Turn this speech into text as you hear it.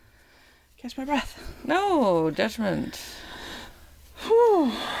Catch my breath. No, judgment.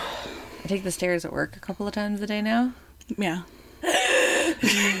 Whew. I take the stairs at work a couple of times a day now. Yeah.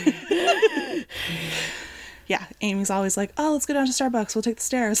 Yeah, Amy's always like, oh, let's go down to Starbucks. We'll take the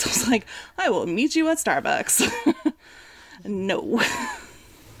stairs. I was like, I will meet you at Starbucks. No.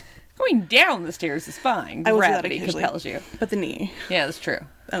 Going down the stairs is fine. I will do that Gravity occasionally. compels you. But the knee. Yeah, that's true.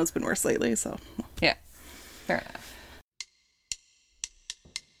 And it's been worse lately, so. Yeah, fair enough.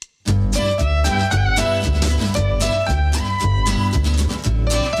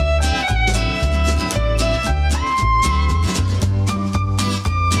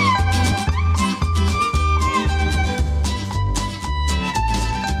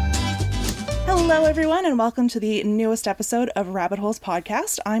 Hello, everyone, and welcome to the newest episode of Rabbit Holes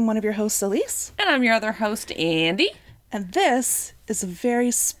Podcast. I'm one of your hosts, Elise. And I'm your other host, Andy. And this is a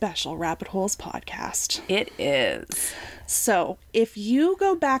very special Rabbit Holes podcast. It is. So, if you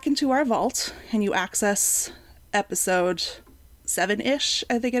go back into our vault and you access episode 7-ish,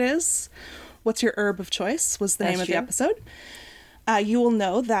 I think it is, What's Your Herb of Choice was the name of the episode. You will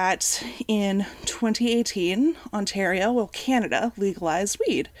know that in 2018, Canada legalized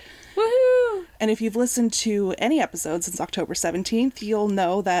weed. Woohoo! And if you've listened to any episode since October 17th, you'll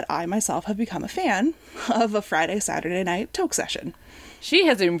know that I myself have become a fan of a Friday, Saturday night toke session. She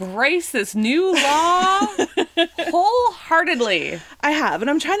has embraced this new law wholeheartedly. I have, and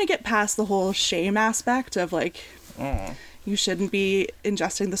I'm trying to get past the whole shame aspect of you shouldn't be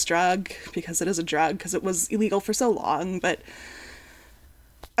ingesting this drug because it is a drug, because it was illegal for so long, but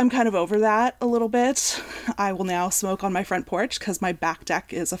I'm kind of over that a little bit. I will now smoke on my front porch because my back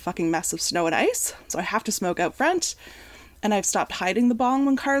deck is a fucking mess of snow and ice, so I have to smoke out front. And I've stopped hiding the bong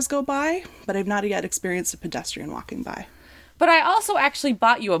when cars go by, but I've not yet experienced a pedestrian walking by. But I also actually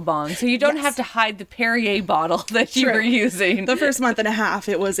bought you a bong, so you don't have to hide the Perrier bottle that you were using. The first month and a half,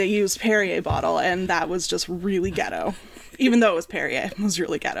 it was a used Perrier bottle, and that was just really ghetto. Even though it was Perrier, it was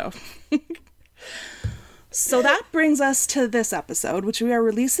really ghetto. So that brings us to this episode, which we are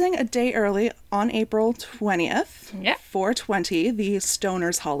releasing a day early on April 20th. Yeah. 4/20, the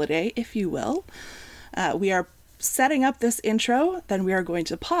Stoner's holiday, if you will. We are setting up this intro, then we are going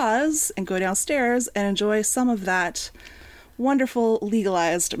to pause and go downstairs and enjoy some of that wonderful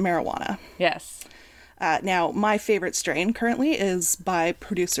legalized marijuana. Yes. Now, my favorite strain currently is by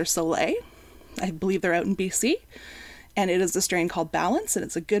producer Soleil. I believe they're out in BC. And it is a strain called Balance, and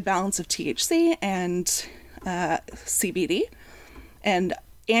it's a good balance of THC and CBD. And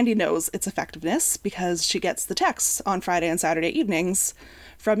Andy knows its effectiveness because she gets the texts on Friday and Saturday evenings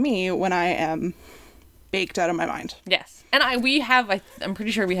from me when I am baked out of my mind. Yes. And I'm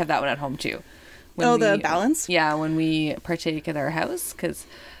pretty sure we have that one at home too. The Balance? Yeah, when we partake at our house, because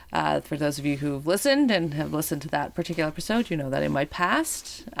for those of you who've listened and have listened to that particular episode, you know that in my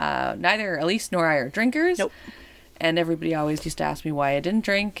past, neither Elise nor I are drinkers. Nope. And everybody always used to ask me why I didn't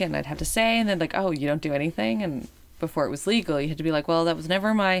drink, and I'd have to say, and then like, oh, you don't do anything. And before it was legal, you had to be like, well, that was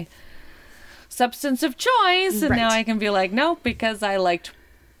never my substance of choice. And now I can be like, no, because I liked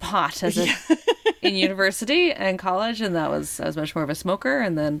pot in university and college, and I was much more of a smoker,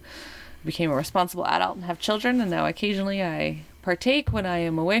 and then became a responsible adult and have children, and now occasionally I partake when I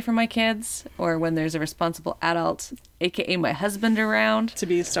am away from my kids or when there's a responsible adult, aka my husband, around. To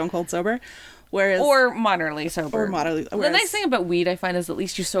be stone cold sober. Or moderately sober. The nice thing about weed, I find, is at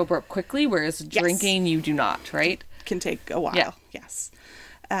least you sober up quickly, whereas drinking, you do not, right? Can take a while, yeah. Yes.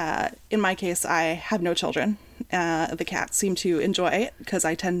 In my case, I have no children. The cats seem to enjoy it because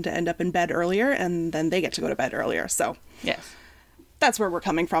I tend to end up in bed earlier, and then they get to go to bed earlier. So yes, that's where we're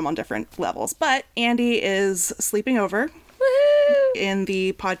coming from on different levels. But Andy is sleeping over in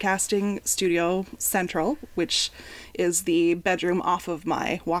the podcasting studio central, which is the bedroom off of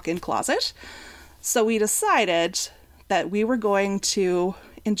my walk-in closet. So we decided that we were going to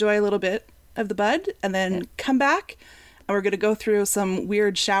enjoy a little bit of the bud and then come back, and we're going to go through some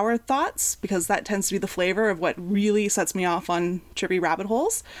weird shower thoughts, because that tends to be the flavor of what really sets me off on trippy rabbit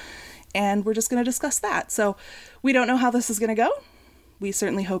holes. And we're just going to discuss that. So we don't know how this is going to go. We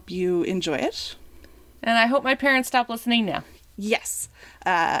certainly hope you enjoy it. And I hope my parents stop listening now. Yes.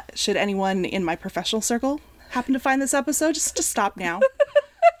 Should anyone in my professional circle happen to find this episode, just stop now.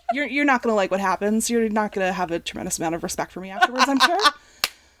 You're not going to like what happens. You're not going to have a tremendous amount of respect for me afterwards, I'm sure.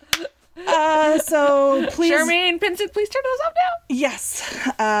 So please... Charmaine Pinsent, please turn those off now.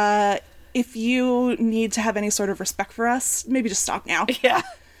 Yes. If you need to have any sort of respect for us, maybe just stop now. Yeah.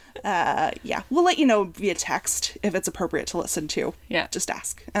 Yeah. We'll let you know via text if it's appropriate to listen to. Yeah. Just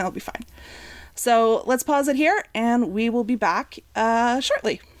ask, and it'll be fine. So let's pause it here, and we will be back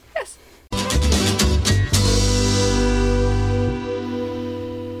shortly. Yes.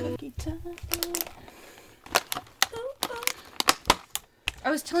 Cookie I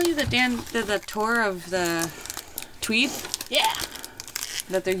was telling you that Dan did the tour of the Tweed. Yeah.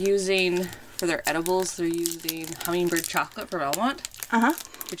 That they're using for their edibles. They're using hummingbird chocolate from Belmont. Uh-huh.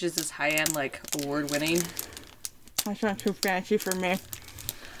 Which is this high-end, like, award-winning. That's not too fancy for me.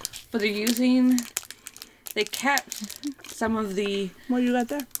 But they kept some of the... What do you got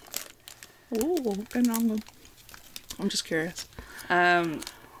there? Ooh, I'm just curious.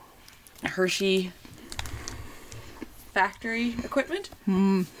 Hershey factory equipment.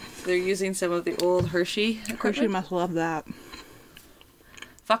 Hmm. They're using some of the old Hershey equipment. Hershey must love that.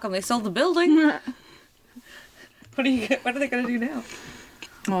 Fuck them, they sold the building. What are they gonna do now?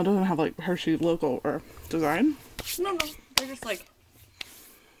 Well, it doesn't have like Hershey logo or design. No, they're just like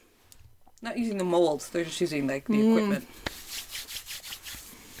not using the molds. They're just using like the equipment.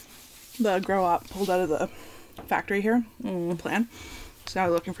 The grow up pulled out of the factory here. Plan. So now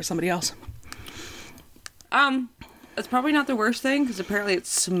they're looking for somebody else. It's probably not the worst thing because apparently it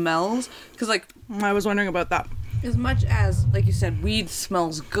smells. Because like I was wondering about that. as much as like you said, weed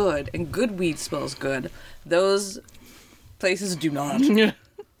smells good and good weed smells good. Those places do not. Yeah.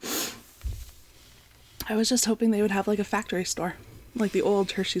 I was just hoping they would have like a factory store, like the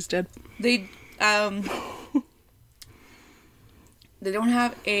old Hershey's did. They don't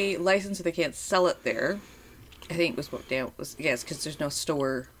have a license, so they can't sell it there. I think was what Dan was. Yes, because there's no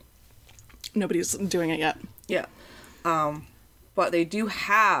store. Nobody's doing it yet. Yeah, but they do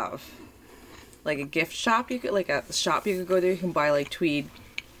have like a gift shop. You could a shop you could go there. You can buy like Tweed,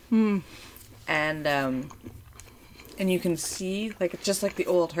 and you can see like just like the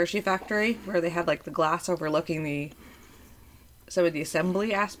old Hershey factory where they had like the glass overlooking some of the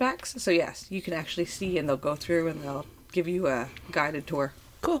assembly aspects. So yes, you can actually see, and they'll go through and they'll give you a guided tour.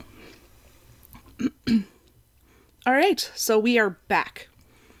 Cool. All right, so we are back.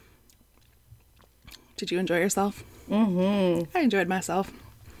 Did you enjoy yourself? Mm-hmm. I enjoyed myself.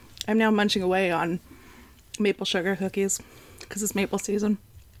 I'm now munching away on maple sugar cookies because it's maple season.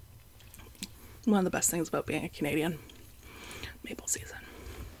 One of the best things about being a Canadian. Maple season.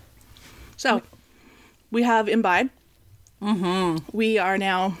 So, we have imbibed. Mm-hmm. We are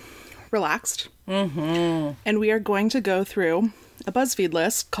now relaxed. Mm-hmm. And we are going to go through a BuzzFeed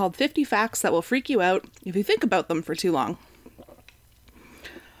list called 50 Facts That Will Freak You Out If You Think About Them for Too Long.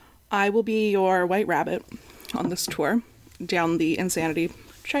 I will be your white rabbit on this tour down the insanity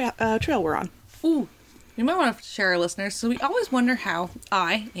trail we're on. Ooh, you might want to share our listeners. So we always wonder how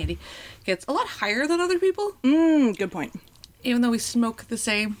Andy, gets a lot higher than other people. Good point. Even though we smoke the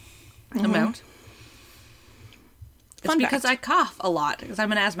same amount. It's Fun because fact. I cough a lot because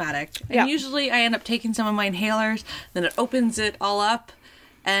I'm an asthmatic. And Yeah. usually I end up taking some of my inhalers, then it opens it all up,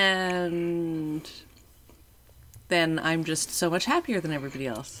 and then I'm just so much happier than everybody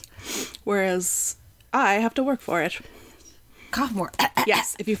else. Whereas I have to work for it. Cough more.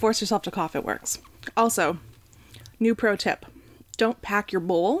 Yes, if you force yourself to cough, it works. Also, new pro tip. Don't pack your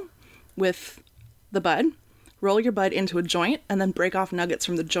bowl with the bud. Roll your bud into a joint and then break off nuggets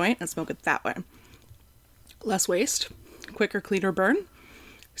from the joint and smoke it that way. Less waste, quicker, cleaner burn.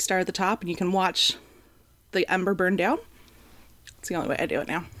 Start at the top and you can watch the ember burn down. It's the only way I do it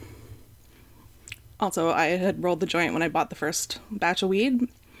now. Also, I had rolled the joint when I bought the first batch of weed,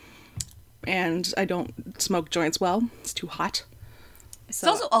 and I don't smoke joints well. It's too hot. It's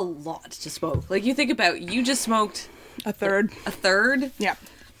also a lot to smoke. Like, you think about, you just smoked... A third. A third? Yeah.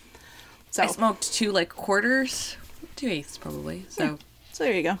 So I smoked 2, quarters. 2/8 probably. So yeah. So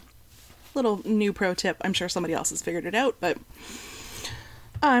there you go. Little new pro tip. I'm sure somebody else has figured it out, but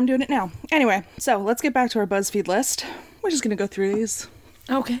I'm doing it now. Anyway, so let's get back to our BuzzFeed list. We're just going to go through these.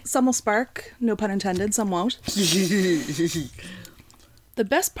 Okay. Some will spark, no pun intended, some won't. The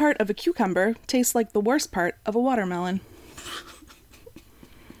best part of a cucumber tastes like the worst part of a watermelon.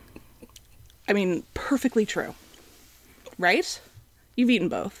 I mean, perfectly true. Right? You've eaten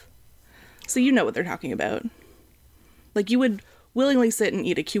both. So you know what they're talking about. Like, you would willingly sit and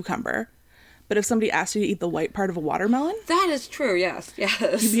eat a cucumber, but if somebody asked you to eat the white part of a watermelon... That is true, yes.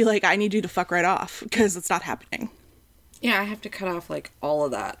 You'd be like, I need you to fuck right off, because it's not happening. Yeah, I have to cut off, all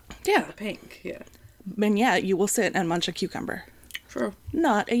of that. Yeah. The pink, yeah. And yeah, you will sit and munch a cucumber. True.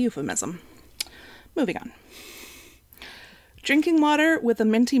 Not a euphemism. Moving on. Drinking water with a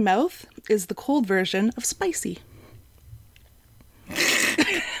minty mouth is the cold version of spicy.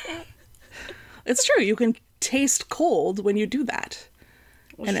 It's true. You can taste cold when you do that.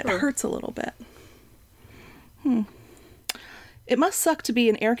 Well, and sure. It hurts a little bit. It must suck to be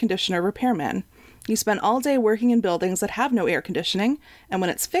an air conditioner repairman. You spend all day working in buildings that have no air conditioning, and when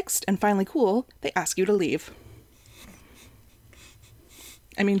it's fixed and finally cool, they ask you to leave.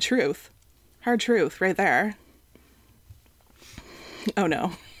 I mean, truth. Hard truth right there. Oh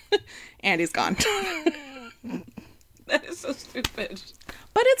no. Andy's gone. That is so stupid.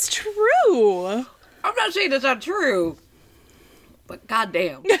 But it's true. I'm not saying it's not true. But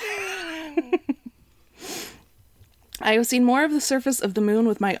goddamn. I have seen more of the surface of the moon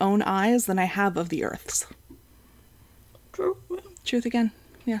with my own eyes than I have of the Earth's. True. Truth again.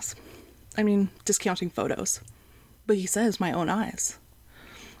 Yes. I mean, discounting photos. But he says my own eyes.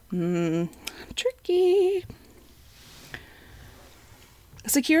 Tricky.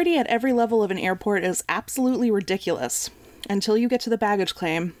 Security at every level of an airport is absolutely ridiculous. Until you get to the baggage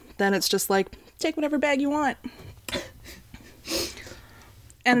claim, then it's just like, take whatever bag you want.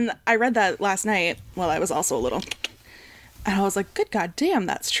 And I read that last night while I was also a little... And I was like, good goddamn,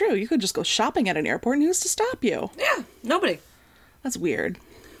 that's true. You could just go shopping at an airport and who's to stop you? Yeah, nobody. That's weird.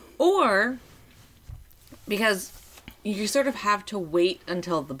 Or, because you sort of have to wait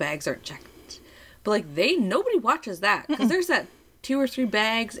until the bags are checked. But, like, nobody watches that. Because there's that 2 or 3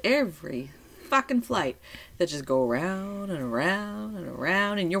 bags every fucking flight that just go around and around and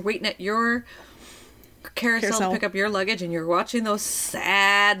around. And you're waiting at your carousel to pick up your luggage. And you're watching those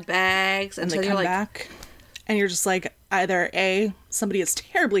sad bags and until they you're come like... back. And you're just like, either A, somebody is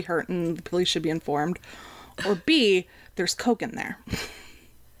terribly hurt and the police should be informed. Or B, there's coke in there.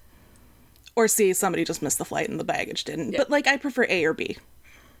 Or C, somebody just missed the flight and the baggage didn't. Yeah. But, like, I prefer A or B.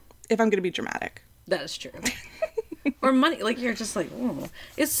 If I'm going to be dramatic. That is true. Or money. Like, you're just like, oh.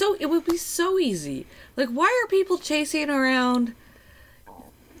 It would be so easy. Like, why are people chasing around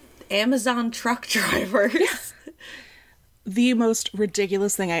Amazon truck drivers? Yeah. The most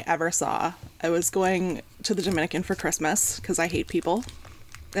ridiculous thing I ever saw. I was going to the Dominican for Christmas because I hate people.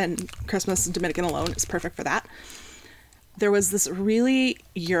 And Christmas in Dominican alone is perfect for that. There was this really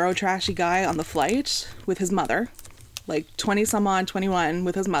Eurotrashy guy on the flight with his mother. Like 20 some odd, 21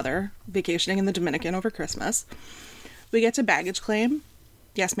 with his mother, vacationing in the Dominican over Christmas. We get to baggage claim.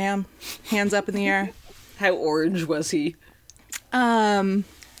 Yes, ma'am. Hands up in the air. How orange was he? I'm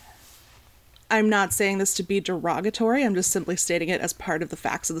not saying this to be derogatory. I'm just simply stating it as part of the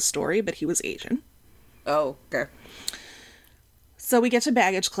facts of the story, but he was Asian. Oh, okay. So we get to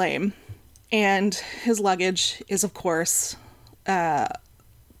baggage claim, and his luggage is, of course,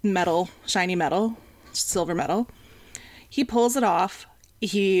 metal, shiny metal, silver metal. He pulls it off.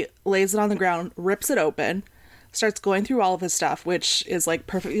 He lays it on the ground, rips it open, starts going through all of his stuff, which is like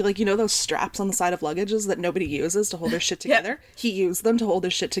perfect. Like, you know those straps on the side of luggages that nobody uses to hold their shit together? Yeah. He used them to hold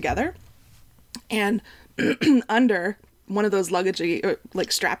his shit together. And under one of those luggage, like,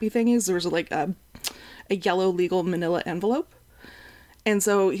 strappy thingies, there was like a yellow legal manila envelope. And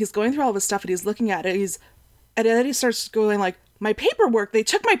so he's going through all of his stuff and he's looking at it. And then he starts going like, my paperwork, they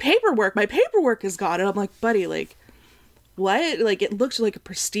took my paperwork is gone. And I'm like, buddy, like, what? Like, it looks like a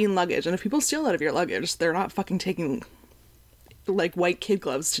pristine luggage. And if people steal out of your luggage, they're not fucking taking, like, white kid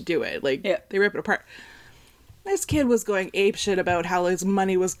gloves to do it. Like, yeah. They rip it apart. This kid was going apeshit about how his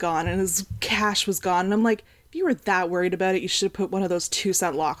money was gone and his cash was gone. And I'm like, if you were that worried about it, you should have put one of those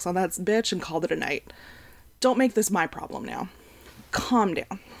 2-cent locks on that bitch and called it a night. Don't make this my problem now. Calm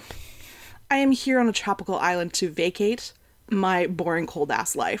down. I am here on a tropical island to vacate my boring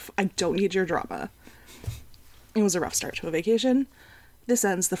cold-ass life. I don't need your drama. It was a rough start to a vacation. This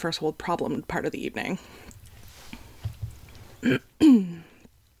ends the first world problem part of the evening.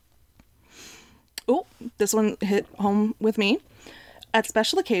 Oh, this one hit home with me. At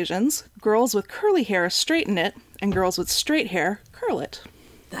special occasions, girls with curly hair straighten it, and girls with straight hair curl it.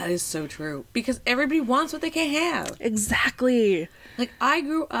 That is so true. Because everybody wants what they can't have. Exactly. Like, I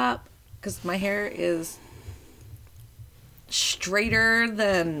grew up, because my hair is straighter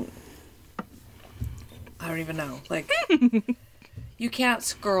than... I don't even know. Like, you can't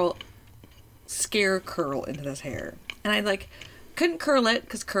scare curl into this hair. And I, like, couldn't curl it,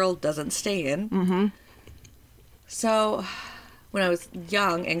 because curl doesn't stay in. Mm-hmm. So... when I was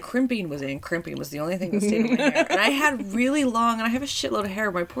young and crimping was the only thing that stayed in my hair. And I had really long, and I have a shitload of hair.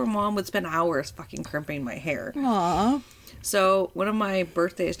 My poor mom would spend hours fucking crimping my hair. Aww. So one of my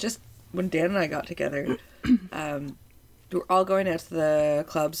birthdays, just when Dan and I got together, we were all going out to the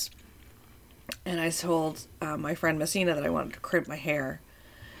clubs. And I told my friend Messina that I wanted to crimp my hair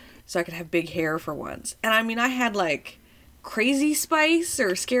so I could have big hair for once. And I mean, I had like Crazy Spice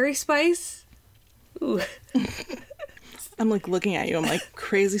or Scary Spice. Ooh. I'm like looking at you. I'm like,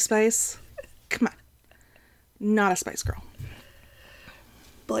 Crazy Spice? Come on. Not a Spice Girl.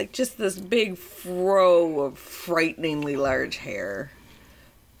 But like just this big fro of frighteningly large hair.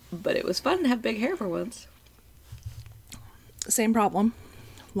 But it was fun to have big hair for once. Same problem.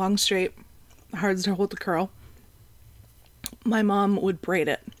 Long, straight, hard to hold the curl. my mom would braid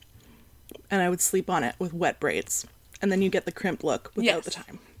it, and I would sleep on it with wet braids, and then you get the crimped look without the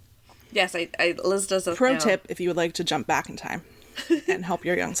time. Yes, Liz does that. Pro tip if you would like to jump back in time and help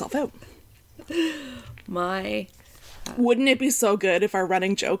your young self out. Wouldn't it be so good if our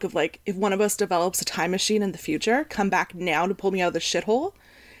running joke of like, if one of us develops a time machine in the future, come back now to pull me out of the shithole,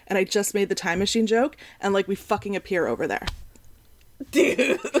 and I just made the time machine joke, and like we fucking appear over there.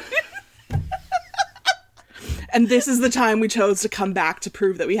 Dude. And this is the time we chose to come back to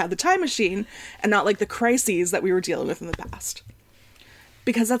prove that we had the time machine and not like the crises that we were dealing with in the past.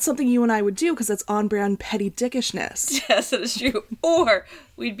 Because that's something you and I would do, because that's on-brand petty dickishness. Yes, that is true. Or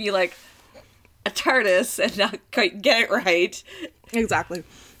we'd be like a TARDIS and not quite get it right. Exactly.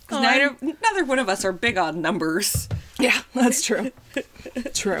 Because neither one of us are big on numbers. Yeah, that's true.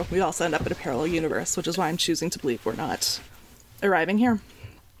 True. We also end up in a parallel universe, which is why I'm choosing to believe we're not arriving here.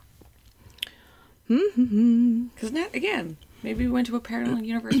 Because again, maybe we went to a parallel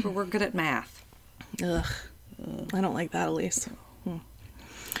universe where we're good at math. Ugh. I don't like that, Elise.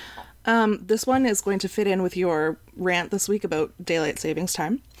 This one is going to fit in with your rant this week about daylight savings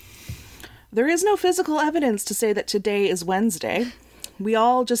time. There is no physical evidence to say that today is Wednesday. We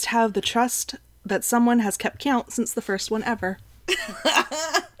all just have the trust that someone has kept count since the first one ever.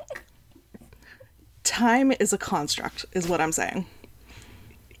 Time is a construct, is what I'm saying.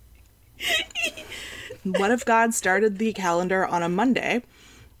 What if God started the calendar on a Monday,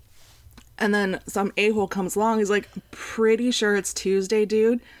 and then some a-hole comes along, he's like, pretty sure it's Tuesday,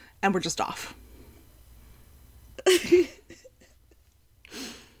 dude, and we're just off.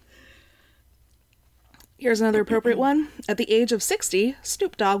 Here's another appropriate one. At the age of 60,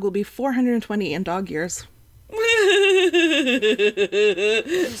 Snoop Dogg will be 420 in dog years.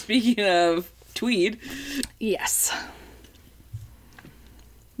 Speaking of tweed. Yes.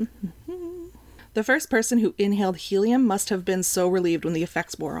 The first person who inhaled helium must have been so relieved when the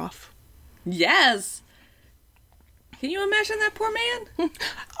effects wore off. Yes. Can you imagine that poor man? Oh my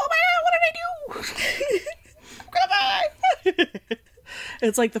God, what did I do? I'm gonna die.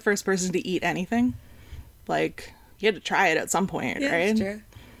 It's like the first person to eat anything. Like, you had to try it at some point, yeah, right? That's true.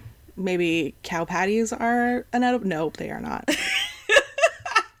 Maybe cow patties are an edible. Nope, they are not.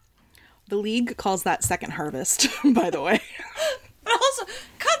 The League calls that second harvest, by the way. But also,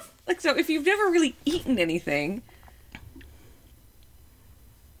 so if you've never really eaten anything.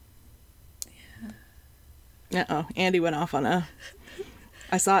 Yeah. Uh-oh. Andy went off on a...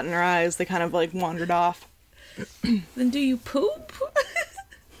 I saw it in her eyes. They kind of like wandered off. Then do you poop?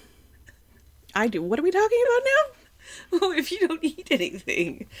 I do. What are we talking about now? Well, if you don't eat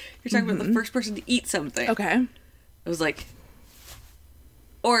anything. You're talking about the first person to eat something. Okay. It was like...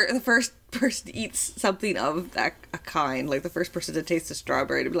 Or the first person to eat something of a kind. Like the first person to taste a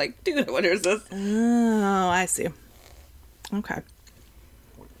strawberry to be like, dude, what is this? Oh, I see. Okay.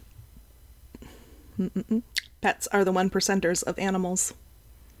 Pets are the 1%ers of animals.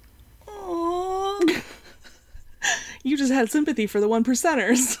 Aww. You just had sympathy for the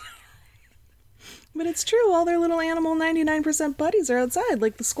 1%ers. But it's true, all their little animal 99% buddies are outside,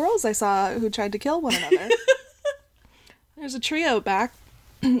 like the squirrels I saw who tried to kill one another. There's a tree out back,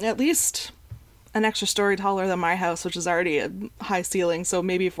 at least an extra story taller than my house, which is already a high ceiling, so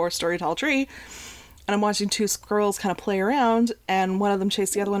maybe a 4-story tall tree. And I'm watching two squirrels kind of play around, and one of them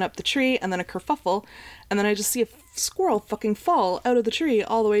chased the other one up the tree, and then a kerfuffle, and then I just see a squirrel fucking fall out of the tree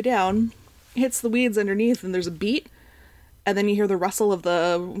all the way down, hits the weeds underneath, and there's a beat, and then you hear the rustle of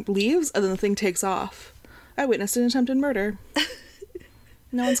the leaves, and then the thing takes off. I witnessed an attempted murder.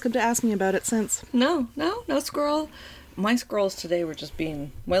 No one's come to ask me about it since. No squirrel. My squirrels today were just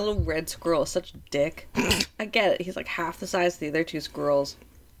being... My little red squirrel is such a dick. I get it. He's like half the size of the other two squirrels.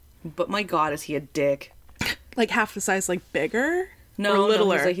 But my God, is he a dick. Like half the size, like bigger? No, or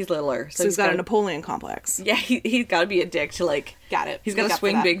littler? No, he's littler. So he's got a Napoleon complex. Yeah, he's got to be a dick to like... Got it. He's got a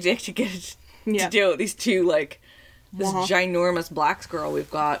swing big dick to get it, yeah. to do it. These two, like... This ginormous black squirrel we've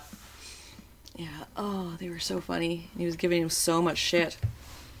got. Yeah. Oh, they were so funny. He was giving him so much shit.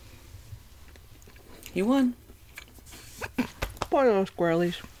 He won. Poor little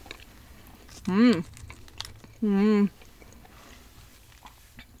squirrelies. I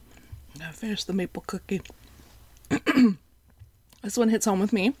finished the maple cookie. This one hits home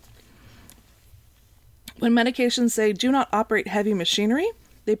with me. When medications say do not operate heavy machinery,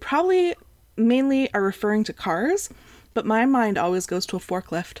 they probably mainly are referring to cars, but my mind always goes to a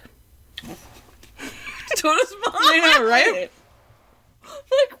forklift. So does mine. I know, right?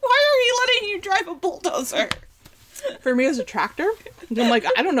 Like, why are you letting you drive a bulldozer? For me, as a tractor, I'm like,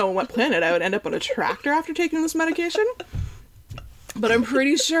 I don't know what planet I would end up on a tractor after taking this medication, but I'm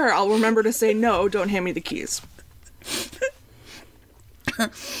pretty sure I'll remember to say, no, don't hand me the keys.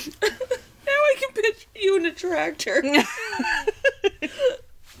 I can picture you in a tractor.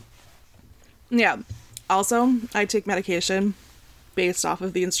 Yeah. Also, I take medication based off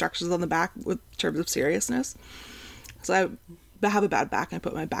of the instructions on the back with terms of seriousness. So I have a bad back. I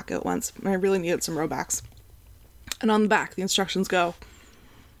put my back out once. I really needed some Robax. And on the back, the instructions go,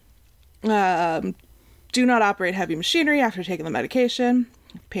 do not operate heavy machinery after taking the medication.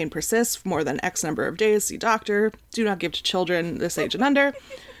 If pain persists for more than X number of days, see doctor. Do not give to children this age and under.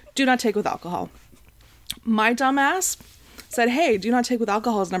 Do not take with alcohol. My dumbass said, hey, do not take with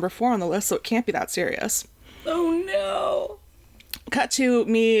alcohol is number 4 on the list, so it can't be that serious. Oh, no. Cut to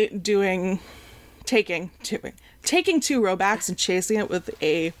me taking 2 Robax and chasing it with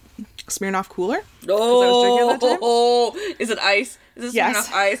a Smirnoff cooler. Oh, is it ice? Is it Yes.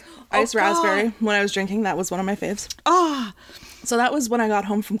 Smirnoff ice? Ice raspberry. When I was drinking, that was one of my faves. Ah. So that was when I got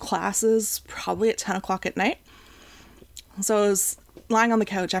home from classes, probably at 10 o'clock at night. So I was lying on the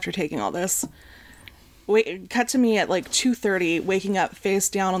couch after taking all this. Cut to me at like 2:30, waking up face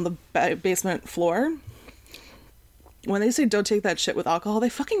down on the basement floor. When they say don't take that shit with alcohol, they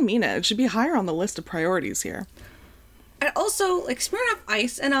fucking mean it. It should be higher on the list of priorities here. And also, like, Smirnoff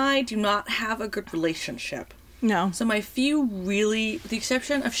Ice and I do not have a good relationship. No. So my few really, with the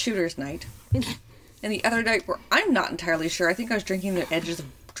exception of Shooter's Night, and the other night where I'm not entirely sure, I think I was drinking the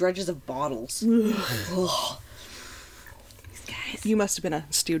dredges of bottles. Ugh. These guys. You must have been a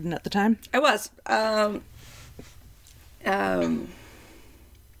student at the time. I was.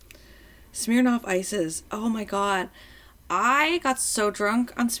 Smirnoff Ices. Oh my god. I got so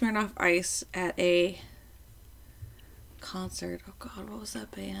drunk on Smirnoff Ice at a concert. Oh god, what was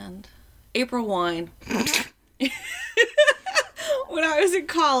that band? April Wine. When I was in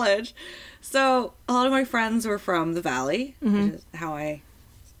college. So a lot of my friends were from the Valley, which is how I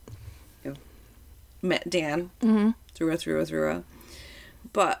met Dan through.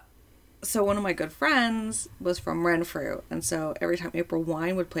 But so one of my good friends was from Renfrew, and so every time April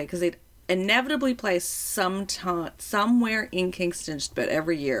Wine would play, because they'd inevitably play somewhere in Kingston just about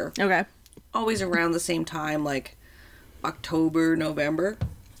every year. Okay. Always around the same time, like October, November.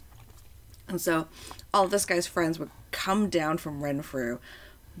 And so all of this guy's friends would come down from Renfrew,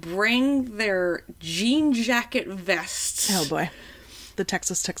 bring their jean jacket vests. Oh boy. The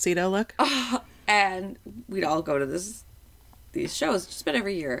Texas tuxedo look. And we'd all go to these shows just about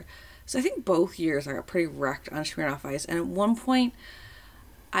every year. So I think both years I got pretty wrecked on Smirnoff Ice. And at one point,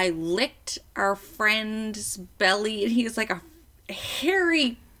 I licked our friend's belly, and he was like a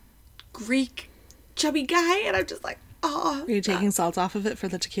hairy Greek chubby guy, and I'm just like, oh. Are you taking salt off of it for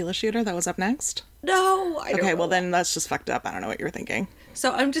the tequila shooter that was up next? No, I don't Okay, know. well then that's just fucked up. I don't know what you were thinking.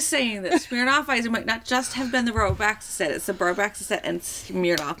 So I'm just saying that Smirnoff Ice might not just have been the Robaxacet, it's the Robaxacet and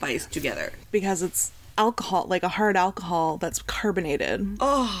Smirnoff Ice together. Because it's alcohol, like a hard alcohol that's carbonated.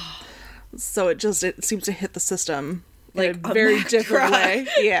 Oh. So it seems to hit the system Like in a a very Mac different truck. way.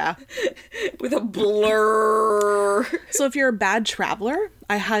 Yeah. With a blur. So if you're a bad traveler,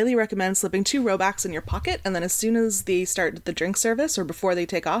 I highly recommend slipping 2 Robax in your pocket, and then as soon as they start the drink service or before they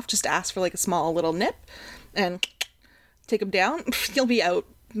take off, just ask for like a small little nip and take them down. You'll be out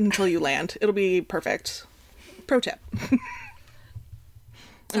until you land. It'll be perfect. Pro tip.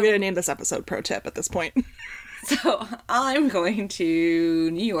 I'm going to name this episode Pro Tip at this point. So I'm going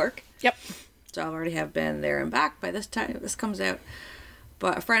to New York. Yep. So I already have been there and back by this time this comes out.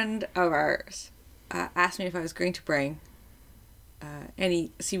 But a friend of ours asked me if I was going to bring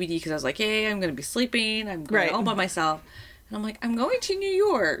any CBD, because I was like, hey, I'm going to be sleeping. I'm going all by myself. And I'm like, I'm going to New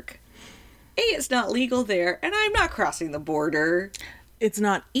York. A, it's not legal there, and I'm not crossing the border. It's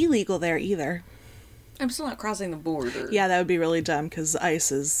not illegal there either. I'm still not crossing the border. Yeah, that would be really dumb because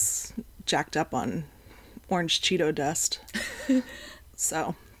ice is jacked up on orange Cheeto dust.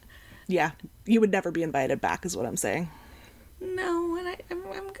 So, yeah, you would never be invited back is what I'm saying. No, and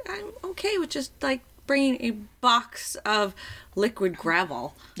I'm okay with just like bringing a box of liquid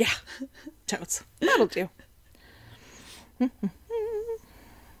gravel. Yeah, totes. That'll do.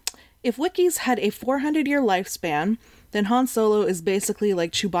 If wikis had a 400-year lifespan, then Han Solo is basically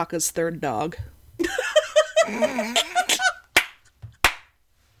like Chewbacca's third dog. I love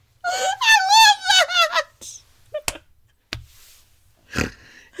that!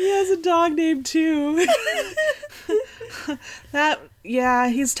 He has a dog named too. Yeah,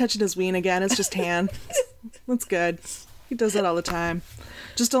 he's touching his ween again. It's just Han. That's good. He does that all the time.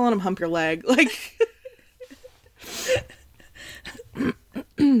 Just don't let him hump your leg. Like...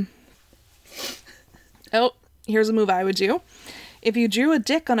 Oh, here's a move I would do. If you drew a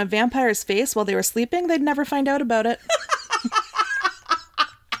dick on a vampire's face while they were sleeping, they'd never find out about it.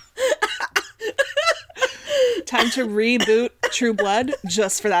 Time want to reboot True Blood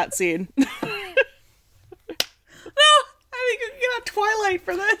just for that scene. No, I think we can get on Twilight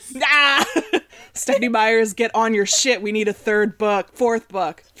for this. Ah! Stephenie Meyers, get on your shit. We need a 3rd book, 4th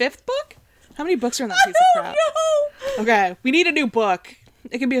book, 5th book? How many books are in that piece of crap? No. Okay, we need a new book.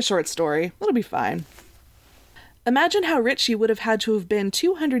 It can be a short story. It'll be fine. Imagine how rich you would have had to have been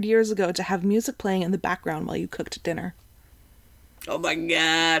 200 years ago to have music playing in the background while you cooked dinner. Oh my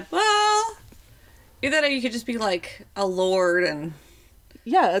god. Well, either you could just be like a lord and...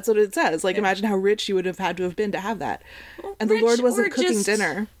 Yeah, that's what it says. Like, imagine how rich you would have had to have been to have that. Well, and the Lord wasn't cooking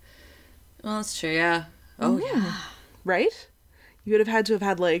dinner. Well, that's true, yeah. Oh, yeah. Right? You would have had to have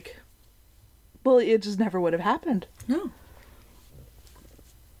had, like... Well, it just never would have happened. No.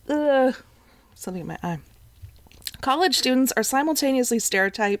 Something in my eye. College students are simultaneously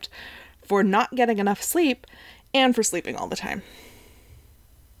stereotyped for not getting enough sleep and for sleeping all the time.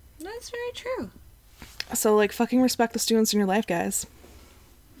 That's very true. So, like, fucking respect the students in your life, guys.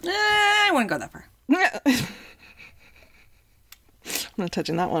 I wouldn't go that far. I'm not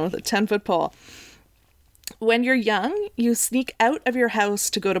touching that one with a 10-foot pole. When you're young, you sneak out of your house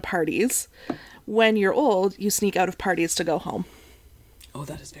to go to parties. When you're old, you sneak out of parties to go home. Oh,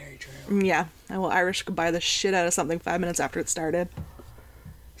 that is very true. Yeah, I will Irish goodbye the shit out of something 5 minutes after it started.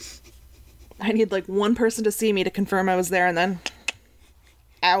 I need, like, one person to see me to confirm I was there, and then...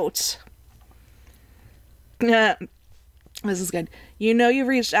 out. Yeah. This is good. You know you've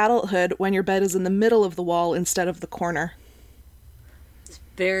reached adulthood when your bed is in the middle of the wall instead of the corner. It's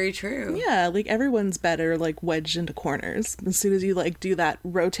very true. Yeah, like, everyone's bed are, like, wedged into corners. As soon as you, like, do that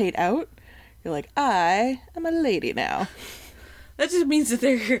rotate out, you're like, I am a lady now. That just means that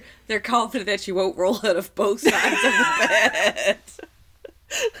they're confident that you won't roll out of both sides of the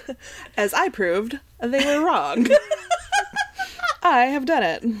bed. As I proved, they were wrong. I have done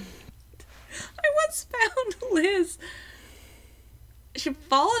it. I once found Liz. She'd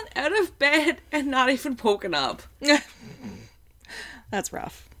fallen out of bed and not even woken up. That's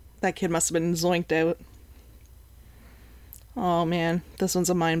rough. That kid must have been zoinked out. Oh man, this one's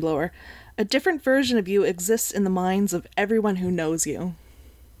a mind blower. A different version of you exists in the minds of everyone who knows you.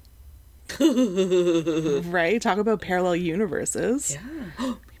 Right? Talk about parallel universes.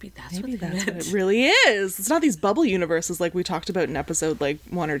 Yeah. Maybe that's what it really is. It's not these bubble universes like we talked about in episode like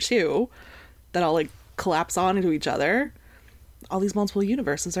 1 or 2 that all like collapse onto each other. All these multiple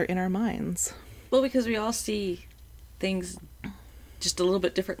universes are in our minds. Well, because we all see things just a little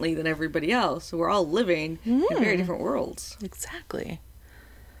bit differently than everybody else. So we're all living in very different worlds. Exactly.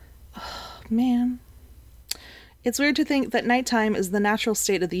 Oh, man. It's weird to think that nighttime is the natural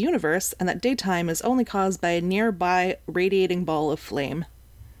state of the universe and that daytime is only caused by a nearby radiating ball of flame.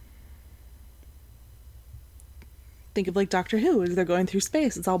 Think of like Doctor Who. They're going through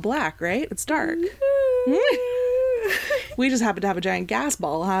space. It's all black, right? It's dark. We just happen to have a giant gas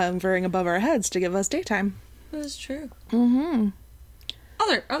ball hovering above our heads to give us daytime. That is true. Mm-hmm.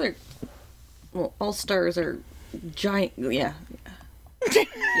 Well, all stars are giant. Yeah.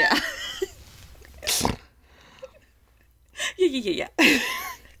 Yeah. Yeah.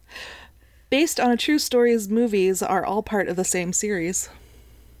 Based on a true story's movies are all part of the same series.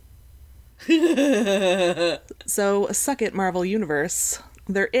 So, suck it, Marvel Universe.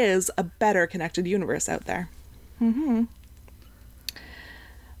 There is a better connected universe out there. Mm-hmm.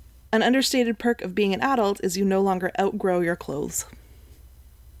 An understated perk of being an adult is you no longer outgrow your clothes.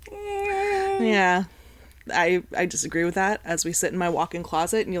 Yeah. I disagree with that. As we sit in my walk-in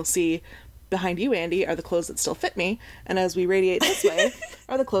closet, and you'll see behind you, Andy, are the clothes that still fit me, and as we radiate this way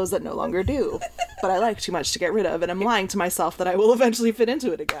are the clothes that no longer do. But I like too much to get rid of, and I'm lying to myself that I will eventually fit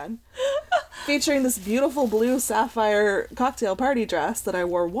into it again. Featuring this beautiful blue sapphire cocktail party dress that I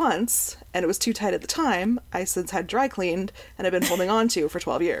wore once, and it was too tight at the time, I since had dry cleaned, and I've been holding on to for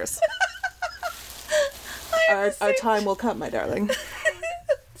 12 years. Our time will come, my darling.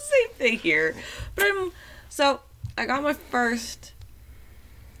 Same thing here. But I got my first...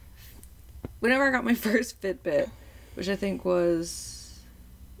 Whenever I got my first Fitbit, which I think was...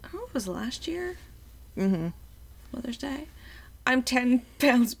 I don't know if it was last year? Mm-hmm. Mother's Day? I'm 10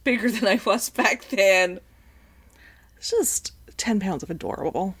 pounds bigger than I was back then. It's just 10 pounds of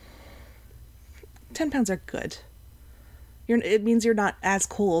adorable. 10 pounds are good. It means you're not as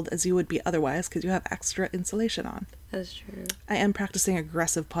cold as you would be otherwise because you have extra insulation on. That is true. I am practicing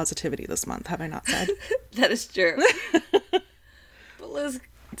aggressive positivity this month, have I not said? That is true. But Liz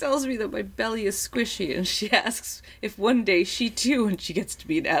tells me that my belly is squishy, and she asks if one day she too, when she gets to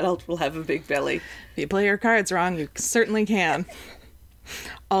be an adult, will have a big belly. If you play your cards wrong, you certainly can.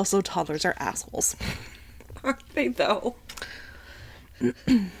 Also, toddlers are assholes. Aren't they, though?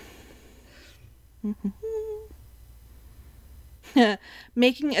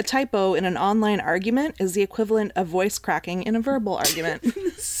 Making a typo in an online argument is the equivalent of voice cracking in a verbal argument.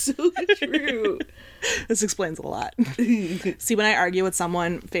 So true. This explains a lot. See, when I argue with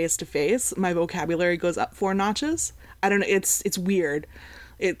someone face to face, my vocabulary goes up 4 notches. I don't know. It's weird.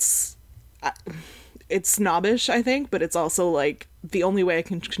 It's snobbish, I think, but it's also like the only way I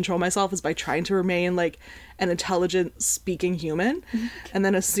can control myself is by trying to remain like an intelligent speaking human. And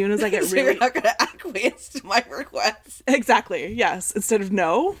then as soon as I get So really you're not going to acquiesce to my request. Exactly. Yes. Instead of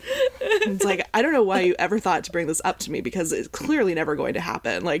no. It's like, I don't know why you ever thought to bring this up to me because it's clearly never going to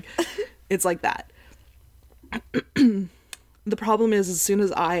happen. Like, it's like that. The problem is, as soon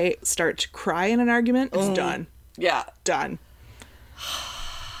as I start to cry in an argument, it's done. Yeah. Done.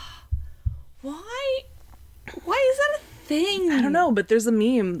 Why is that a thing? I don't know, but there's a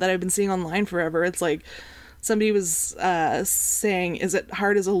meme that I've been seeing online forever. It's like somebody was saying, is it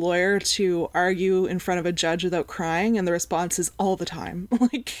hard as a lawyer to argue in front of a judge without crying? And the response is all the time.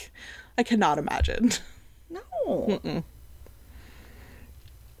 Like, I cannot imagine. No.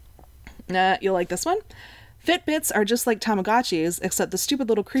 You'll like this one. Fitbits are just like Tamagotchis, except the stupid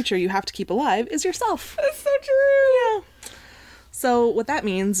little creature you have to keep alive is yourself. That's so true. Yeah. So what that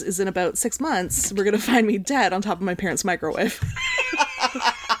means is in about 6 months, we're going to find me dead on top of my parents' microwave.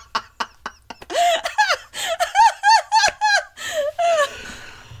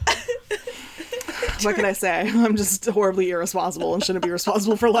 What can I say? I'm just horribly irresponsible and shouldn't be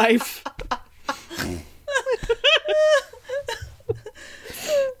responsible for life.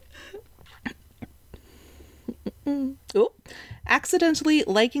 Ooh. Accidentally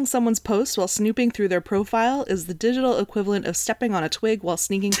liking someone's post while snooping through their profile is the digital equivalent of stepping on a twig while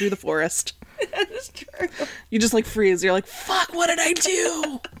sneaking through the forest. That is true. You just like freeze. You're like, fuck, what did I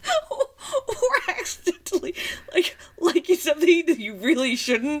do? Or accidentally liking something that you really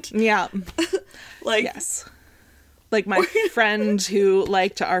shouldn't. Yeah. Like, Yes. Like my friend who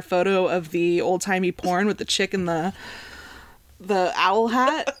liked our photo of the old-timey porn with the chick in the owl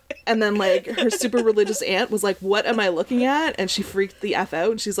hat, and then like her super religious aunt was like, what am I looking at? And she freaked the F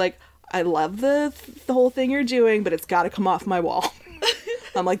out, and she's like, I love the whole thing you're doing, but it's got to come off my wall.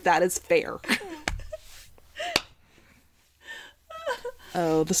 I'm like, that is fair.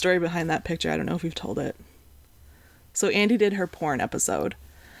 Oh, the story behind that picture, I don't know if we've told it. So Andy did her porn episode,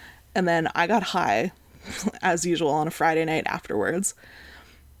 and then I got high as usual on a Friday night afterwards.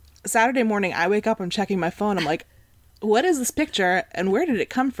 Saturday morning, I wake up, I'm checking my phone, I'm like, what is this picture and where did it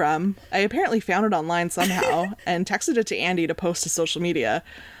come from? I apparently found it online somehow and texted it to Andy to post to social media.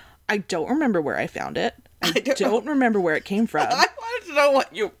 I don't remember where I found it. I don't remember where it came from. I wanted to know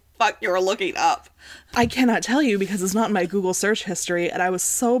what you were looking up. I cannot tell you because it's not in my Google search history, and I was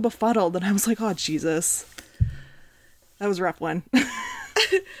so befuddled and I was like, oh, Jesus. That was a rough one.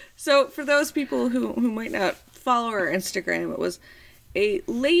 So for those people who might not follow our Instagram, it was a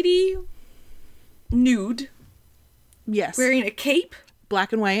lady nude. Yes. Wearing a cape.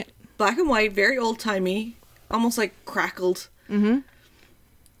 Black and white. Black and white, very old-timey. Almost like crackled. Mm-hmm.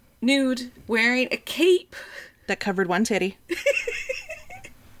 Nude, wearing a cape. That covered one titty.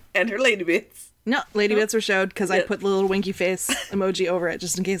 And her lady bits. No, lady bits were showed because I Yeah. put the little winky face emoji over it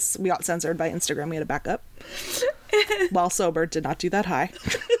just in case we got censored by Instagram. We had a backup. While sober, did not do that high.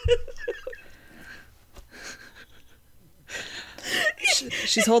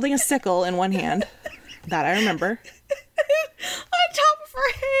 She's holding a sickle in one hand. That I remember. On top of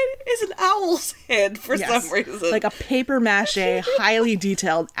her head is an owl's head for Yes. some reason. Like a paper mache, highly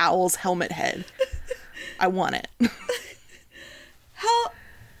detailed owl's helmet head. I want it. How?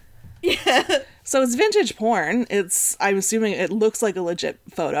 Yeah. So it's vintage porn. I'm assuming it looks like a legit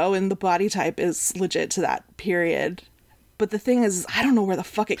photo and the body type is legit to that period. But the thing is, I don't know where the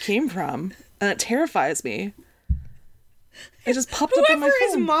fuck it came from. And it terrifies me. It just popped up on my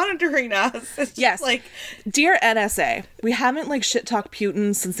Whoever phone. is monitoring us is just Yes. like, Dear NSA, we haven't like shit talked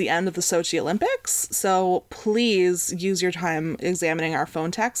Putin since the end of the Sochi Olympics, so please use your time examining our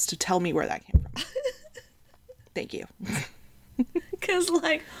phone text to tell me where that came from. Thank you. because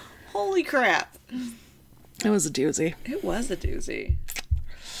like, holy crap. It was a doozy. It was a doozy.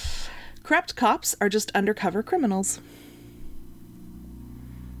 Corrupt cops are just undercover criminals.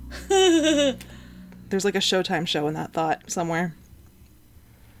 There's like a Showtime show in that thought somewhere.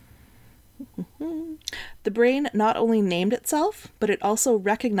 The brain not only named itself, but it also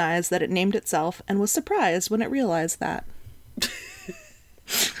recognized that it named itself and was surprised when it realized that.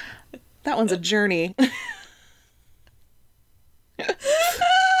 That one's a journey.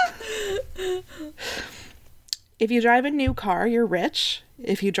 If you drive a new car, you're rich.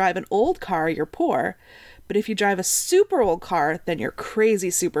 If you drive an old car, you're poor. But if you drive a super old car, then you're crazy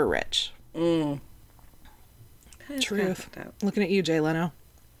super rich. Truth. Looking at you, Jay Leno.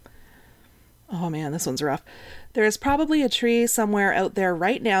 Oh man, this one's rough. There is probably a tree somewhere out there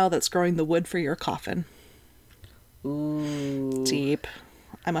right now that's growing the wood for your coffin. Ooh. Deep.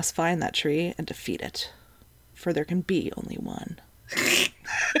 I must find that tree and defeat it, for there can be only one.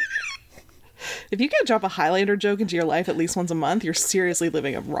 If you can't drop a Highlander joke into your life at least once a month, you're seriously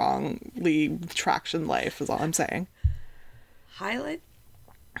living a wrongly traction life, is all I'm saying. Highlander.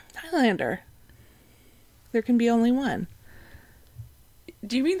 There can be only one.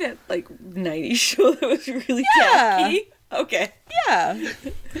 Do you mean that, like, 90s show that was really tacky? Okay. Yeah.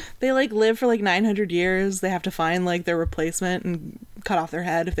 They, like, live for, like, 900 years. They have to find, like, their replacement and cut off their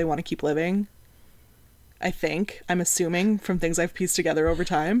head if they want to keep living. I think. I'm assuming from things I've pieced together over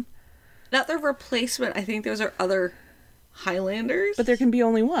time. Not their replacement. I think those are other Highlanders. But there can be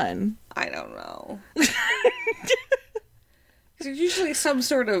only one. I don't know. There's usually some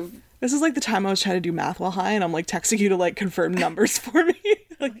sort of... This is like the time I was trying to do math while high, and I'm like texting you to like confirm numbers for me.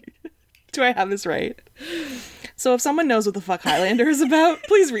 Like, do I have this right? So if someone knows what the fuck Highlander is about,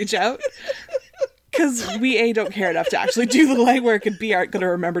 please reach out. Because we A, don't care enough to actually do the legwork, and B, aren't going to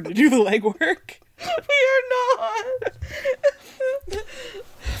remember to do the legwork. We are not.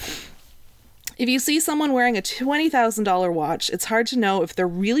 If you see someone wearing a $20,000 watch, it's hard to know if they're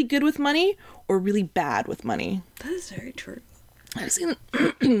really good with money or really bad with money. That is very true. I've seen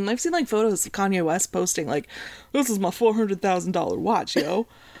like photos of Kanye West posting like, this is my $400,000 watch, yo.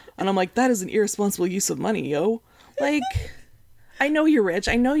 And I'm like, that is an irresponsible use of money, yo. Like, I know you're rich.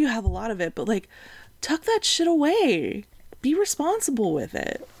 I know you have a lot of it, but like, tuck that shit away. Be responsible with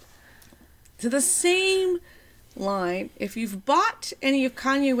it. To the same line, if you've bought any of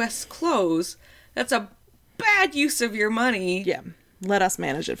Kanye West's clothes, that's a bad use of your money. Yeah. Let us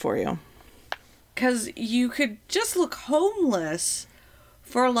manage it for you. Because you could just look homeless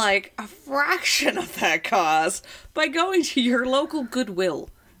for like a fraction of that cost by going to your local Goodwill.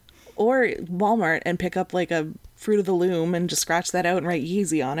 Or Walmart and pick up like a Fruit of the Loom and just scratch that out and write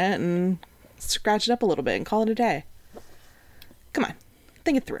Yeezy on it and scratch it up a little bit and call it a day. Come on.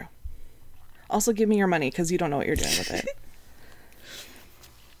 Think it through. Also give me your money because you don't know what you're doing with it.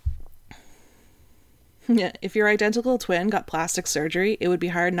 Yeah, if your identical twin got plastic surgery, it would be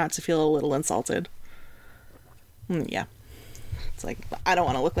hard not to feel a little insulted. Yeah. It's like, I don't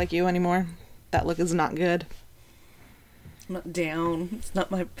want to look like you anymore. That look is not good. I'm not down. It's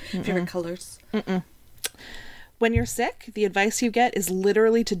not my favorite colors. When you're sick, the advice you get is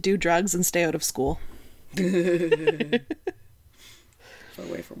literally to do drugs and stay out of school. Away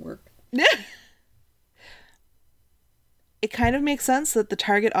from work. It kind of makes sense that the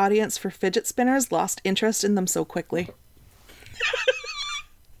target audience for fidget spinners lost interest in them so quickly.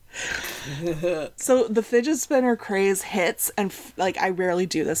 So the fidget spinner craze hits, and like I rarely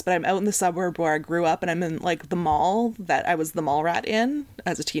do this, but I'm out in the suburb where I grew up, and I'm in like the mall that I was the mall rat in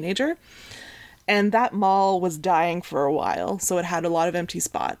as a teenager. And that mall was dying for a while, so it had a lot of empty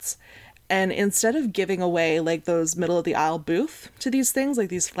spots. And instead of giving away like those middle of the aisle booth to these things, like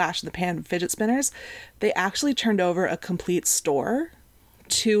these flash in the pan fidget spinners, they actually turned over a complete store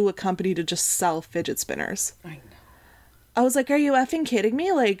to a company to just sell fidget spinners. I know. I was like, are you effing kidding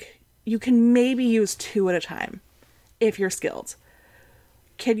me? Like, you can maybe use 2 at a time if you're skilled.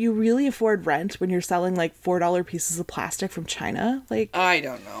 Can you really afford rent when you're selling like $4 pieces of plastic from China? Like, I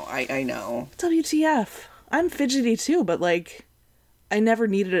don't know. I know. WTF. I'm fidgety too, but like, I never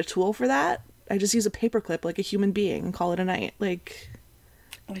needed a tool for that. I just use a paperclip like a human being and call it a night. Like,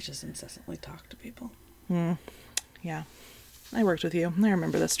 I just incessantly talk to people. Yeah. I worked with you. I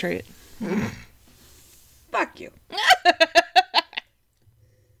remember this trait. Fuck you.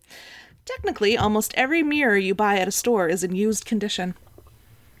 Technically, almost every mirror you buy at a store is in used condition.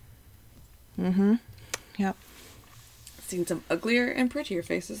 Yep. Seen some uglier and prettier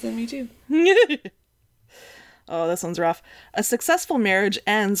faces than me too. Oh, this one's rough. A successful marriage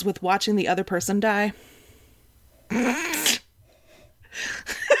ends with watching the other person die.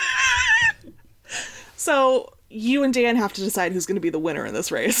 So, you and Dan have to decide who's going to be the winner in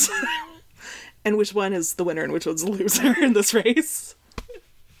this race. And which one is the winner and which one's the loser in this race.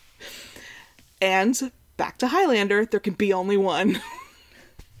 And back to Highlander, there can be only one.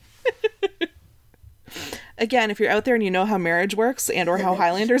 Again, if you're out there and you know how marriage works and or how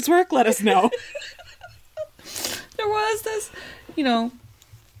Highlanders work, let us know. There was this,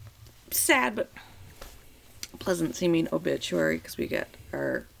 sad but pleasant seeming obituary because we get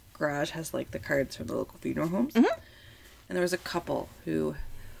our garage has like the cards from the local funeral homes. And there was a couple who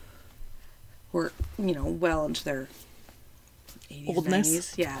were, well into their 80s, oldness.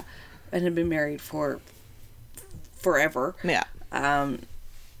 90s. Yeah. And had been married for forever. Yeah.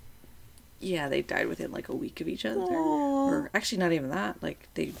 Yeah, they died within like a week of each other. Aww. Or actually not even that. Like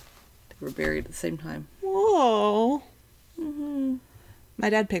they were buried at the same time. Whoa. Mm-hmm. My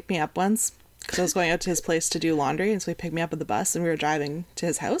dad picked me up once because I was going out to his place to do laundry, and so he picked me up at the bus, and we were driving to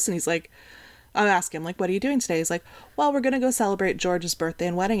his house, and he's like, I'm asking him, like, what are you doing today? He's like, well, we're going to go celebrate George's birthday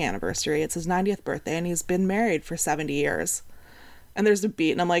and wedding anniversary. It's his 90th birthday, and he's been married for 70 years. And there's a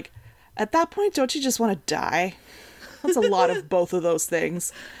beat, and I'm like, at that point, don't you just want to die? That's a lot of both of those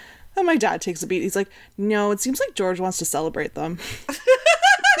things. And my dad takes a beat. He's like, no, it seems like George wants to celebrate them.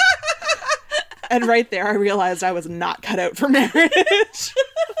 And right there, I realized I was not cut out for marriage.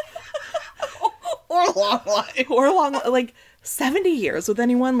 Or long life. Or long, like, 70 years with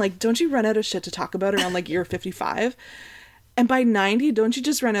anyone. Like, don't you run out of shit to talk about around, like, year 55? And by 90, don't you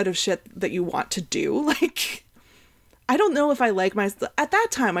just run out of shit that you want to do? Like, I don't know if I like myself. At that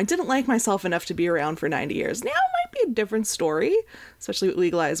time, I didn't like myself enough to be around for 90 years. Now it might be a different story, especially with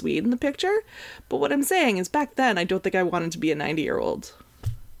legalized weed in the picture. But what I'm saying is back then, I don't think I wanted to be a 90-year-old.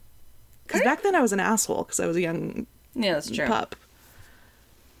 Because back then I was an asshole because I was a young that's true. pup.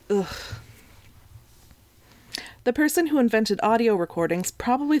 Ugh. The person who invented audio recordings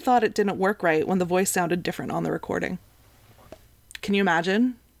probably thought it didn't work right when the voice sounded different on the recording. Can you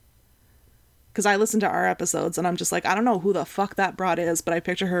imagine? Because I listen to our episodes and I'm just like, I don't know who the fuck that broad is, but I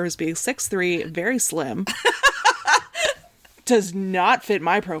picture her as being 6'3", very slim. Does not fit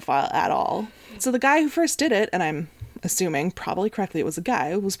my profile at all. So the guy who first did it, and I'm assuming probably correctly it was a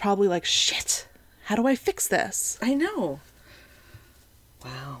guy, was probably like, shit, how do I fix this? I know.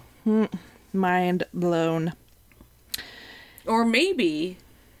 Wow. Mind blown. Or maybe...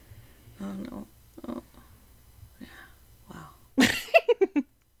 Oh, no. Oh. Yeah. Wow.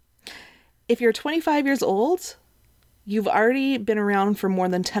 If you're 25 years old, you've already been around for more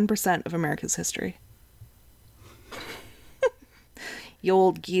than 10% of America's history. You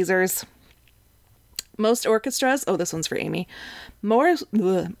old geezers. Most orchestras... Oh, this one's for Amy.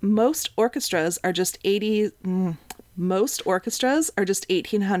 Most orchestras are just 80... Most orchestras are just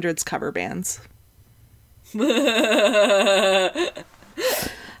 1800s cover bands. I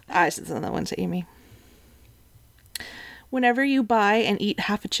should send that one to Amy. Whenever you buy and eat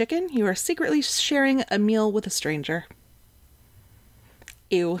half a chicken, you are secretly sharing a meal with a stranger.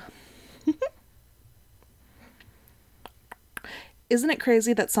 Ew. Isn't it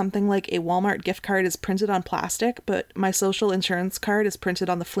crazy that something like a Walmart gift card is printed on plastic, but my social insurance card is printed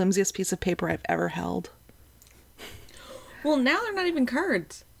on the flimsiest piece of paper I've ever held? Well, now they're not even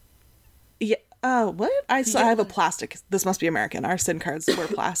cards. Yeah. What? I have a plastic. This must be American. Our SIN cards were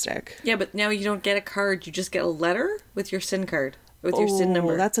plastic. Yeah, but now you don't get a card. You just get a letter with your SIN card. With your SIN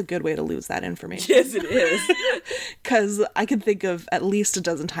number. That's a good way to lose that information. Yes, it is. Because I can think of at least a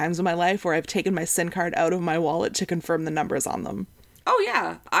dozen times in my life where I've taken my SIN card out of my wallet to confirm the numbers on them. Oh,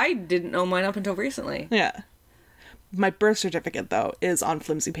 yeah. I didn't know mine up until recently. Yeah. My birth certificate, though, is on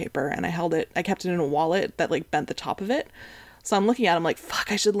flimsy paper, and I kept it in a wallet that, like, bent the top of it. So I'm looking at it, I'm like,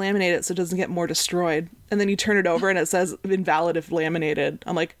 fuck, I should laminate it so it doesn't get more destroyed. And then you turn it over and it says invalid if laminated.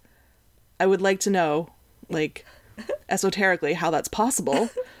 I'm like, I would like to know, like, esoterically how that's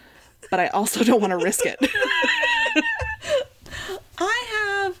possible, but I also don't want to risk it.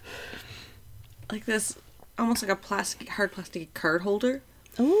 I have, like, this, almost like a hard plastic card holder.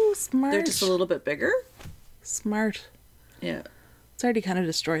 Oh, smart. They're just a little bit bigger. Smart. Yeah. It's already kind of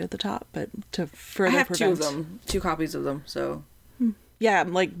destroyed at the top, but to further I have prevent... 2 of them. 2 copies of them, so... Yeah,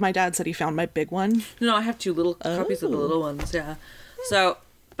 like, my dad said he found my big one. No, I have 2 little copies of the little ones, yeah. So,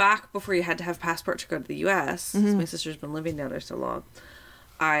 back before you had to have a passport to go to the U.S., since my sister's been living down there so long,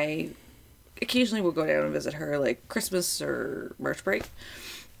 I occasionally will go down and visit her, like, Christmas or March break.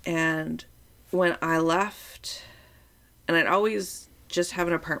 And when I left... And I'd always just have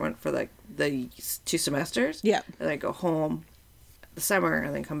an apartment for, like, the 2 semesters. Yeah. And I'd go home the summer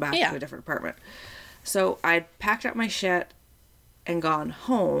and then come back to a different apartment. So I'd packed up my shit and gone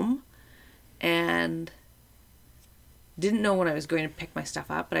home and didn't know when I was going to pick my stuff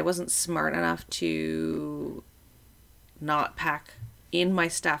up, but I wasn't smart enough to not pack in my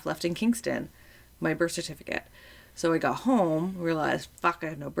stuff left in Kingston, my birth certificate. So I got home, realized, fuck,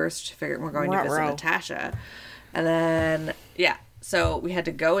 I have no birth certificate, and we're going to visit Natasha. And then, so we had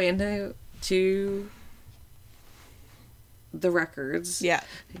to go into the records. Yeah.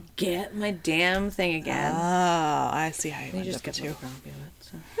 Get my damn thing again. Oh, I see how you just get get to. a copy of it.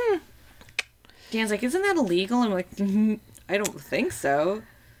 So. Dan's like, isn't that illegal? I'm like, I don't think so.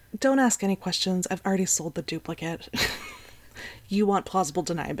 Don't ask any questions. I've already sold the duplicate. You want plausible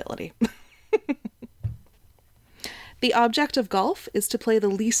deniability. The object of golf is to play the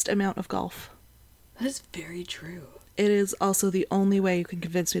least amount of golf. That is very true. it is also the only way you can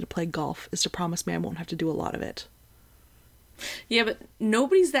convince me to play golf is to promise me I won't have to do a lot of it. Yeah, but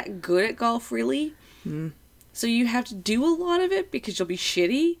nobody's that good at golf, really. So you have to do a lot of it because you'll be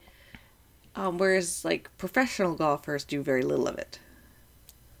shitty. Whereas, like, professional golfers do very little of it.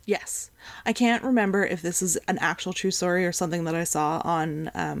 Yes. I can't remember if this is an actual true story or something that I saw on,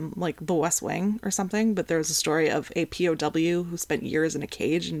 like, The West Wing or something, but there was a story of a POW who spent years in a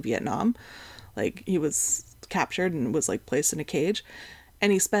cage in Vietnam. Like, he was captured and was, like, placed in a cage.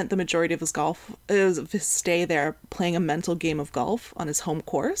 And he spent the majority of his stay there playing a mental game of golf on his home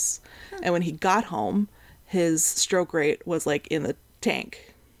course. And when he got home, his stroke rate was, like, in the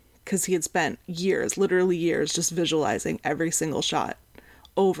tank. Because he had spent years, literally years, just visualizing every single shot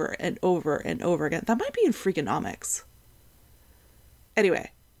over and over and over again. That might be in Freakonomics.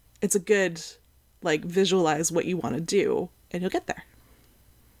 Anyway, it's a good, like, visualize what you want to do, and you'll get there.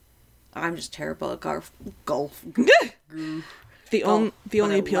 I'm just terrible at golf. The only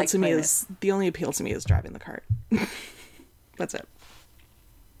appeal to me is driving the cart. That's it.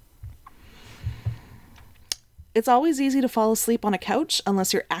 It's always easy to fall asleep on a couch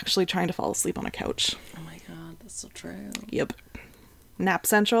unless you're actually trying to fall asleep on a couch. Oh my god, that's so true. Yep. Nap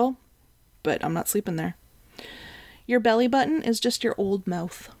central, but I'm not sleeping there. Your belly button is just your old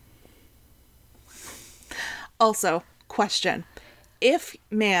mouth. Also, question. If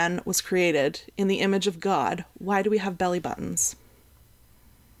man was created in the image of God, why do we have belly buttons?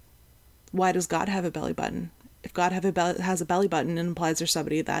 Why does God have a belly button? If God has a belly button, it implies there's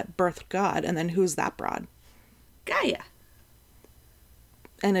somebody that birthed God, and then who's that broad? Gaia.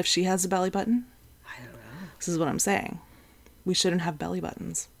 And if she has a belly button? I don't know. This is what I'm saying. We shouldn't have belly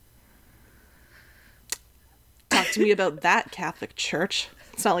buttons. Talk to me about that, Catholic Church.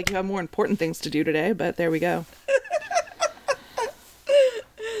 It's not like you have more important things to do today, but there we go.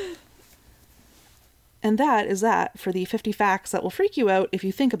 And that is that for the 50 facts that will freak you out if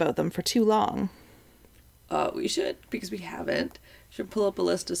you think about them for too long. We should, because we haven't. Should pull up a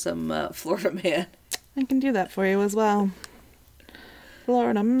list of some Florida man. I can do that for you as well.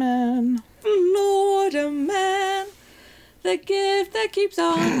 Florida man. Florida man. The gift that keeps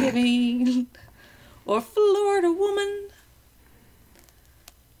on giving. Or Florida woman.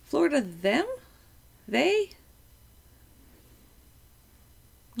 Florida them? They?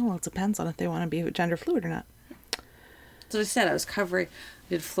 Well, it depends on if they want to be gender fluid or not. So I said I was covering. I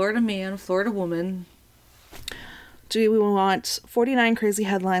did Florida man, Florida woman. Do we want 49 crazy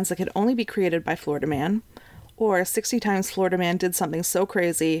headlines that could only be created by Florida man? Or 60 times Florida man did something so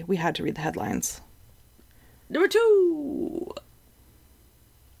crazy we had to read the headlines? Number 2.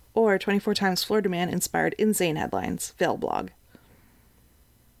 Or 24 times Florida man inspired insane headlines. Fail blog.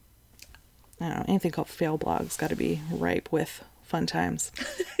 I don't know, anything called fail blog's got to be ripe with fun times.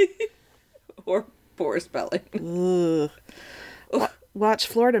 Or poor spelling. Ugh. Watch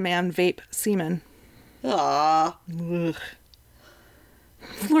Florida man vape semen. Ah.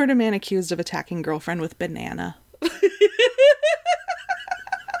 Florida man accused of attacking girlfriend with banana.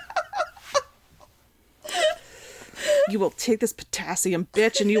 You will take this potassium,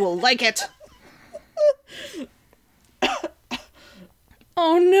 bitch, and you will like it.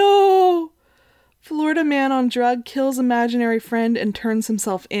 Oh no! Florida man on drug kills imaginary friend and turns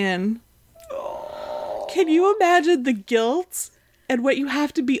himself in. Oh. Can you imagine the guilt and what you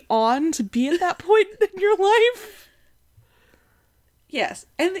have to be on to be at that point in your life? Yes.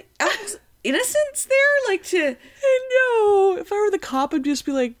 And the innocence there, like to... I know. If I were the cop, I'd just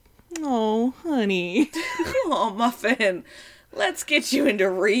be like, oh, honey. Oh, Muffin. Let's get you into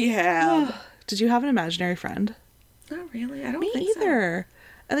rehab. Did you have an imaginary friend? Not really. I don't Me think either. So.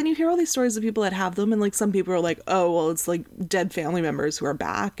 And then you hear all these stories of people that have them, and like some people are like, oh, well, it's like dead family members who are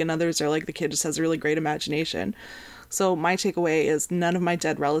back, and others are like the kid just has a really great imagination. So my takeaway is none of my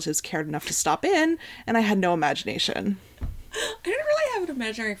dead relatives cared enough to stop in, and I had no imagination. I didn't really have an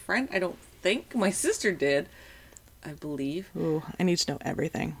imaginary friend, I don't think. My sister did, I believe. Ooh, I need to know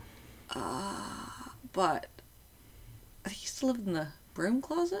everything. But I used to live in the broom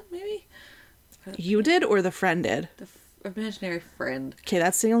closet, maybe? You did, or the friend did? The imaginary friend. Okay,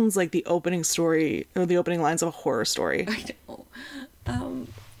 that sounds like the opening story, or the opening lines of a horror story. I know.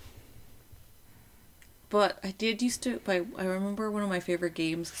 But I did used to, I remember one of my favorite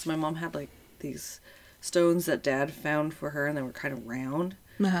games, because my mom had like these stones that Dad found for her, and they were kind of round.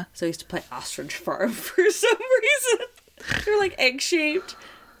 Uh-huh. So I used to play Ostrich Farm for some reason. They're like egg-shaped.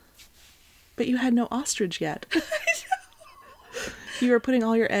 But you had no ostrich yet. I know. You were putting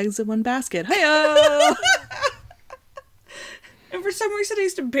all your eggs in one basket. Hi-yo! And for some reason I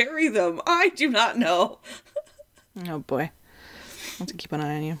used to bury them. I do not know. Oh boy. I'll have to keep an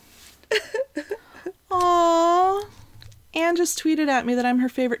eye on you. Aww. Anne just tweeted at me that I'm her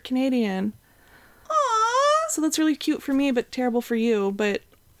favorite Canadian. Aww. So that's really cute for me, but terrible for you. But,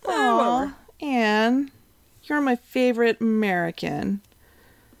 aw, Anne, you're my favorite American.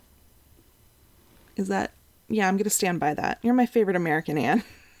 Is that... Yeah, I'm going to stand by that. You're my favorite American, Anne.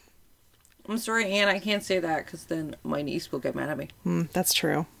 I'm sorry, Anne, I can't say that because then my niece will get mad at me. That's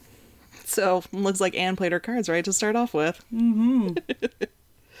true. So, looks like Anne played her cards right to start off with. Mm-hmm.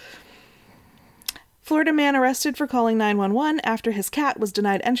 Florida man arrested for calling 911 after his cat was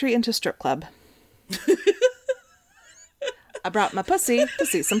denied entry into strip club. I brought my pussy to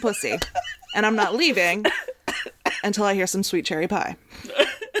see some pussy. And I'm not leaving until I hear some sweet cherry pie.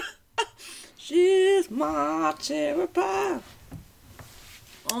 She's my cherry pie.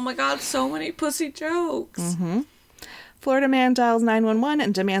 Oh my god, so many pussy jokes. Mm-hmm. Florida man dials 911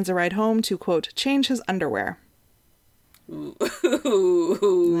 and demands a ride home to, quote, change his underwear.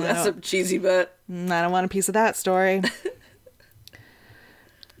 Ooh, that's a cheesy butt. I don't want a piece of that story.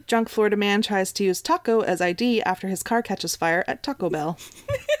 Drunk Florida man tries to use taco as ID after his car catches fire at Taco Bell.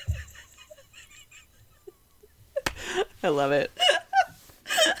 I love it.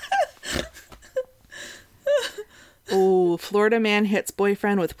 Oh, Florida man hits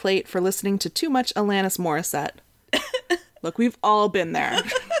boyfriend with plate for listening to too much Alanis Morissette. Look, we've all been there.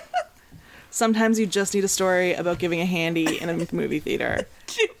 Sometimes you just need a story about giving a handy in a movie theater.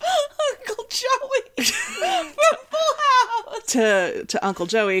 Uncle Joey from Full House. To Uncle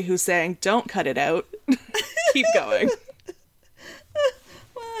Joey, who's saying, don't cut it out. Keep going.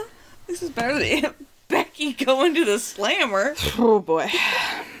 Well, this is better than Aunt Becky going to the slammer. Oh, boy.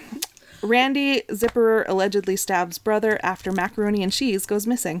 Randy Zipperer allegedly stabs brother after macaroni and cheese goes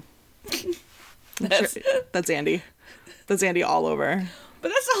missing. That's Andy. That's Andy all over. But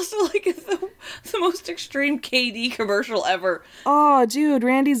that's also like the most extreme KD commercial ever. Oh, dude,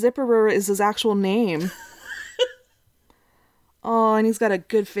 Randy Zipperer is his actual name. Oh, and he's got a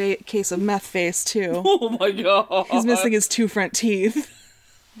good case of meth face, too. Oh my god. He's missing his 2 front teeth.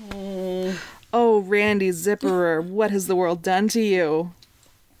 Oh, Randy Zipperer, what has the world done to you?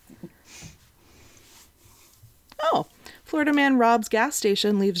 Oh, Florida man robs gas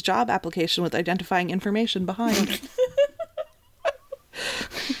station, leaves job application with identifying information behind.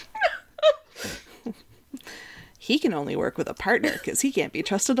 He can only work with a partner because he can't be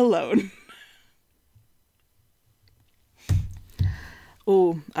trusted alone.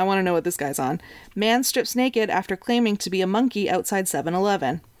 Oh, I want to know what this guy's on. Man strips naked after claiming to be a monkey outside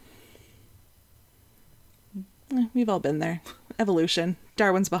 7-Eleven. We've all been there. Evolution.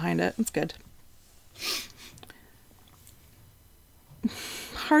 Darwin's behind it. It's good.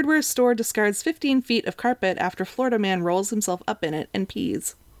 Hardware store discards 15 feet of carpet after Florida man rolls himself up in it and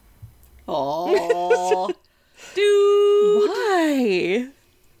pees. Oh, dude. Why?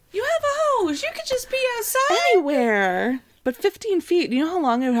 You have a hose. You could just be outside. Anywhere. But 15 feet. Do you know how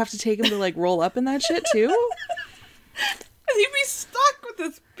long it would have to take him to, like, roll up in that shit, too? He'd be stuck with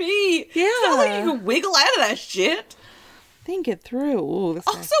his pee. Yeah. It's not like you can wiggle out of that shit. Think it through. Ooh, this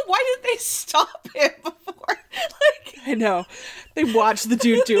guy. Also, why did they stop him before? I know. They watch the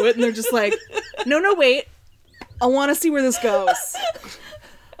dude do it, and they're just like, no, wait. I want to see where this goes.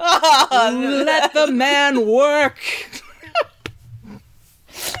 Let the man work. They're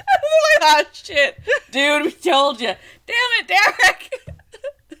like, oh, shit. Dude, we told you. Damn it, Derek.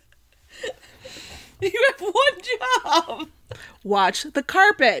 You have one job. Watch the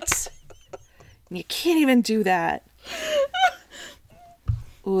carpet. You can't even do that.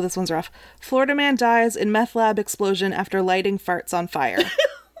 Ooh, this one's rough. Florida man dies in meth lab explosion after lighting farts on fire.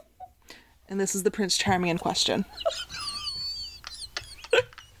 And this is the Prince Charming in question. He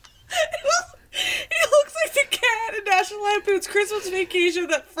looks like the cat in National Lampoon's Christmas Vacation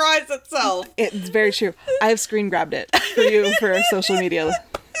that fries itself. It's very true. I have screen grabbed it for you for social media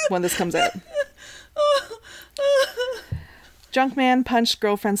when this comes out. Drunk man punched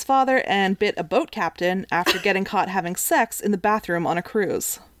girlfriend's father and bit a boat captain after getting caught having sex in the bathroom on a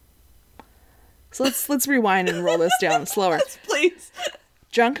cruise. So let's rewind and roll this down slower. Yes, please.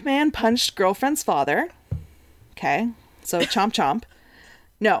 Drunk man punched girlfriend's father. Okay, so chomp chomp.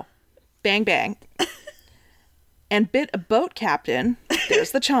 No, bang bang. And bit a boat captain.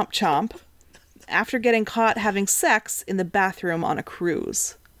 There's the chomp chomp. After getting caught having sex in the bathroom on a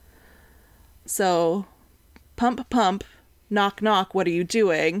cruise. So, pump pump. Knock, knock, what are you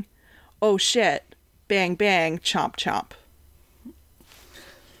doing? Oh, shit. Bang, bang, chomp, chomp.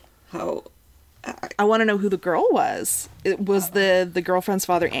 How? I want to know who the girl was. Was the girlfriend's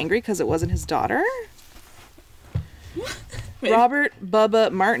father angry because it wasn't his daughter? Robert Bubba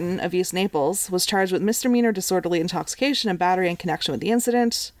Martin of East Naples was charged with misdemeanor disorderly intoxication and battery in connection with the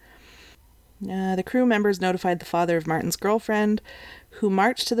incident. The crew members notified the father of Martin's girlfriend, who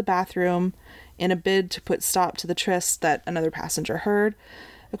marched to the bathroom in a bid to put stop to the tryst that another passenger heard.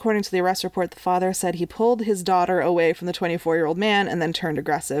 According to the arrest report, the father said he pulled his daughter away from the 24-year-old man and then turned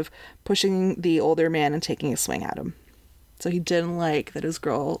aggressive, pushing the older man and taking a swing at him. So he didn't like that his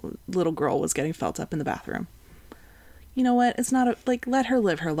little girl was getting felt up in the bathroom. You know what? It's not let her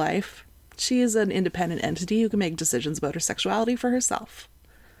live her life. She is an independent entity who can make decisions about her sexuality for herself.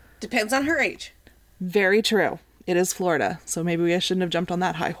 Depends on her age. Very true. It is Florida, so maybe I shouldn't have jumped on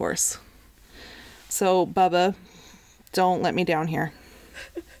that high horse. So, Bubba, don't let me down here.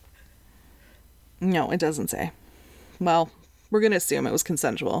 No, it doesn't say. Well, we're going to assume it was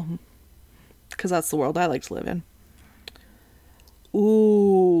consensual, because that's the world I like to live in.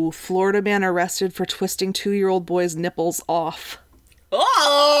 Ooh, Florida man arrested for twisting 2-year-old boy's nipples off.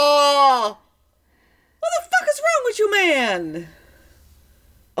 Oh! What the fuck is wrong with you, man?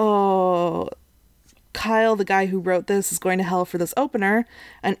 Oh, Kyle, the guy who wrote this, is going to hell for this opener.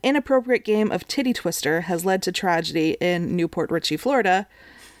 An inappropriate game of titty twister has led to tragedy in Newport Richey, Florida.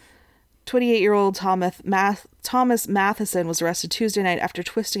 28-year-old Thomas Matheson was arrested Tuesday night after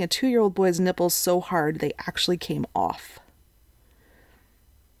twisting a 2-year-old boy's nipples so hard they actually came off.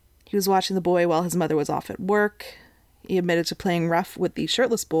 He was watching the boy while his mother was off at work. He admitted to playing rough with the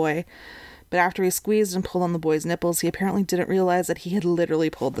shirtless boy, but after he squeezed and pulled on the boy's nipples, he apparently didn't realize that he had literally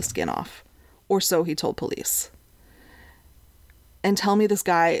pulled the skin off. Or so he told police. And tell me this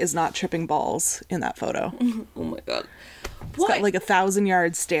guy is not tripping balls in that photo. Oh my god. He's got like a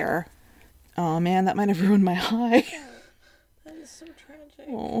 1,000-yard stare. Oh man, that might have ruined my eye. That is so tragic.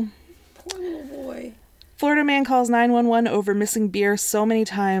 Oh. Poor little boy. Florida man calls 911 over missing beer so many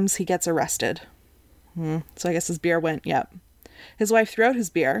times he gets arrested. So I guess his beer went, yep. His wife threw out his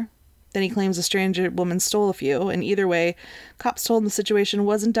beer. Then he claims a stranger woman stole a few. And either way, cops told him the situation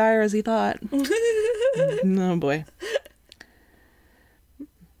wasn't dire as he thought. Oh boy.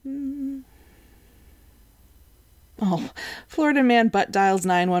 Oh, Florida man butt dials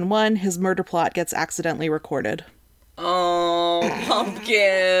 911. His murder plot gets accidentally recorded. Oh,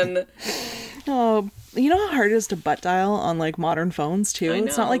 pumpkin. Oh, you know how hard it is to butt dial on like modern phones too?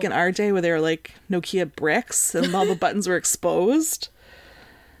 It's not like in our day where they were like Nokia bricks and all the buttons were exposed.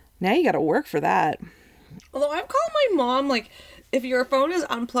 Now you gotta work for that. Although I've called my mom, like, if your phone is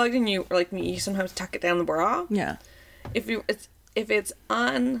unplugged and you, like me, you sometimes tuck it down the bra. Yeah. If it's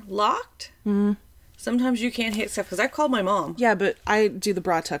unlocked, sometimes you can't hit stuff, because I've called my mom. Yeah, but I do the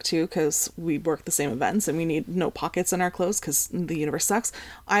bra tuck too, because we work the same events and we need no pockets in our clothes because the universe sucks.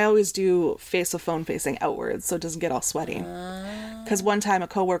 I always do face of phone facing outwards so it doesn't get all sweaty. Because one time a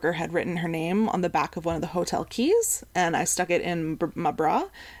coworker had written her name on the back of one of the hotel keys, and I stuck it in my bra,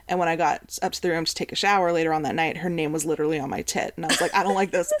 and when I got up to the room to take a shower later on that night, her name was literally on my tit, and I was like, I don't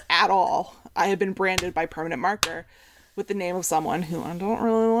like this at all. I had been branded by permanent marker with the name of someone who I don't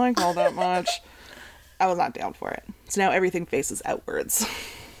really like all that much. I was not down for it. So now everything faces outwards.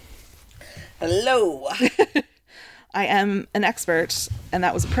 Hello. I am an expert, and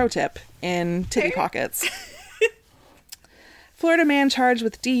that was a pro tip, in titty pockets. Florida man charged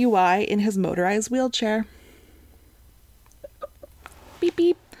with DUI in his motorized wheelchair. Beep,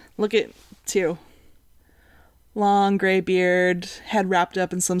 beep. Look at two. Long gray beard, head wrapped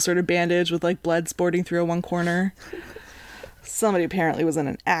up in some sort of bandage with like blood sporting through one corner. Somebody apparently was in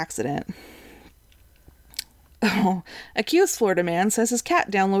an accident. Oh, accused Florida man says his cat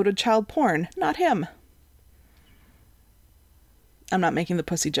downloaded child porn, not him. I'm not making the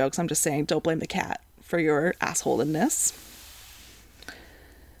pussy jokes, I'm just saying don't blame the cat for your assholedness.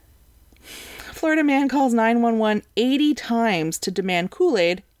 Florida man calls 911 80 times to demand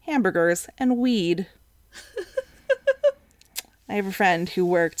Kool-Aid, hamburgers, and weed. I have a friend who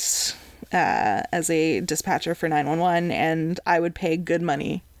worked as a dispatcher for 911, and I would pay good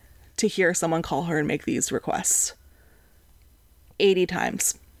money to hear someone call her and make these requests. 80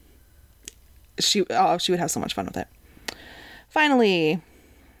 times. She would have so much fun with it. Finally,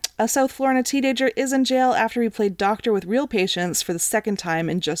 a South Florida teenager is in jail after he played doctor with real patients for the second time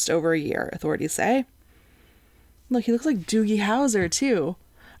in just over a year, authorities say. Look, he looks like Doogie Howser, too.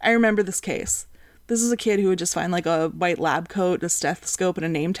 I remember this case. This is a kid who would just find like a white lab coat, a stethoscope, and a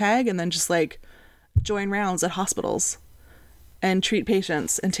name tag, and then just like join rounds at hospitals and treat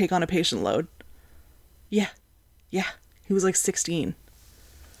patients and take on a patient load. Yeah. He was like 16.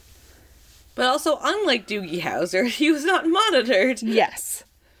 But also, unlike Doogie Howser, he was not monitored. Yes.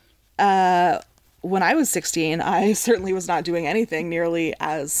 When I was 16, I certainly was not doing anything nearly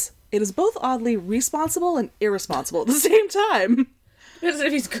as... It is both oddly responsible and irresponsible at the same time. As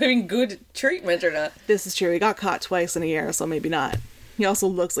if he's getting good treatment or not. This is true. He got caught twice in a year, so maybe not. He also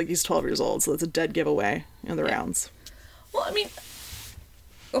looks like he's 12 years old, so that's a dead giveaway in the rounds. Well, I mean,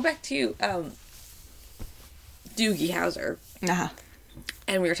 go back to Doogie Howser. Uh-huh.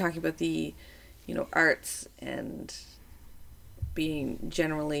 And we were talking about the, arts and being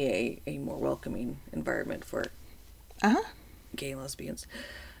generally a more welcoming environment for gay and lesbians.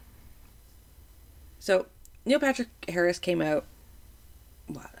 So, Neil Patrick Harris came out,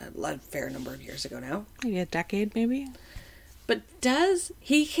 a fair number of years ago now. Maybe a decade, maybe? But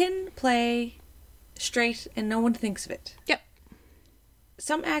he can play straight and no one thinks of it. Yep.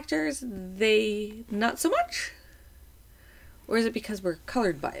 Some actors, they not so much. Or is it because we're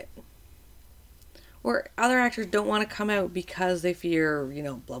colored by it? Or other actors don't want to come out because they fear,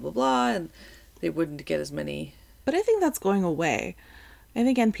 blah, blah, blah, and they wouldn't get as many. But I think that's going away. I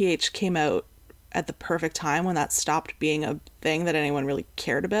think NPH came out at the perfect time when that stopped being a thing that anyone really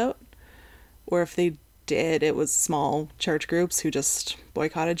cared about. Or if they did, it was small church groups who just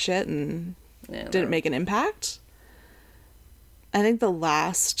boycotted shit and didn't make an impact. I think the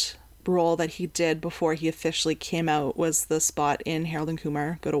last role that he did before he officially came out was the spot in Harold and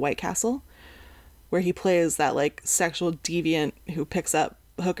Kumar Go to White Castle, where he plays that sexual deviant who picks up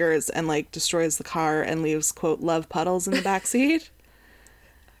hookers and destroys the car and leaves, quote, love puddles in the backseat.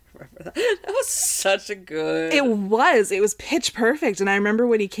 Remember that? That was such a good... It was pitch perfect. And I remember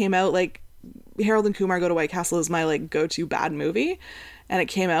when he came out, Harold and Kumar Go to White Castle is my go-to bad movie, and it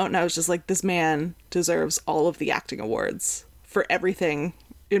came out and I was just like, this man deserves all of the acting awards for everything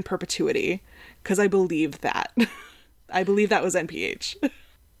in perpetuity, because I believe that. I believe that was NPH.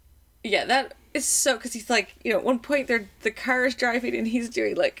 Yeah, that is so, because he's at one point the car is driving and he's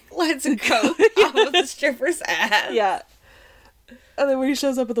doing lines of coke off of the stripper's ass. Yeah. And then when he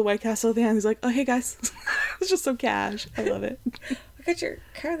shows up at the White Castle at the end, he's like, oh, hey guys. It's just so cash. I love it. I got your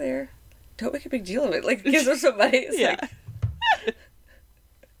car there. Don't make a big deal of it. Gives her some money. It's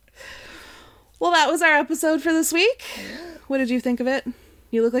Well, that was our episode for this week. What did you think of it?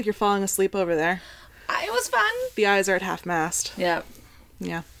 You look like you're falling asleep over there. It was fun. The eyes are at half mast. Yeah.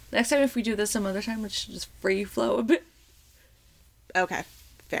 Yeah. Next time, if we do this some other time, it should just free flow a bit. Okay.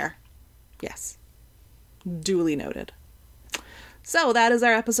 Fair. Yes. Duly noted. So that is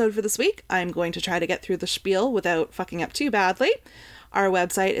our episode for this week. I'm going to try to get through the spiel without fucking up too badly. Our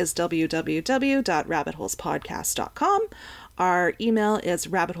website is www.rabbitholespodcast.com. Our email is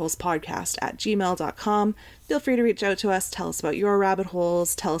rabbitholespodcast@gmail.com. Feel free to reach out to us. Tell us about your rabbit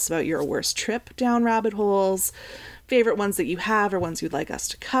holes. Tell us about your worst trip down rabbit holes. Favorite ones that you have or ones you'd like us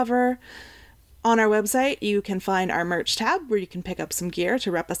to cover. On our website, you can find our merch tab where you can pick up some gear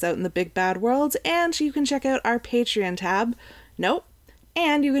to rep us out in the big bad world. And you can check out our Patreon tab.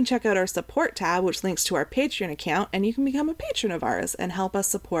 And you can check out our support tab, which links to our Patreon account, and you can become a patron of ours and help us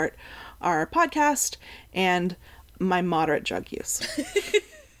support our podcast and my moderate drug use.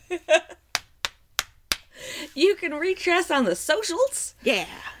 You can reach us on the socials. Yeah.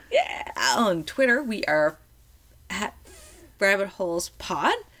 On Twitter, we are at Rabbit Holes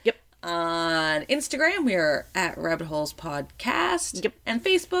Pod. Yep. On Instagram, we are at Rabbit Holes Podcast. Yep. And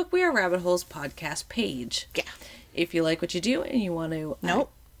Facebook, we are Rabbit Holes Podcast page. Yeah. If you like what you do and you want to...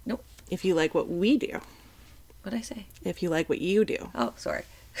 Nope. If you like what we do. What'd I say? If you like what you do. Oh, sorry.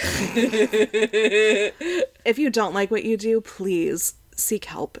 If you don't like what you do, please seek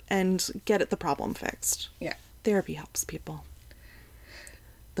help and get the problem fixed. Yeah. Therapy helps people.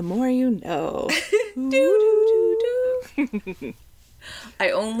 The more you know. I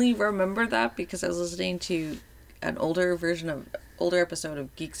only remember that because I was listening to an older episode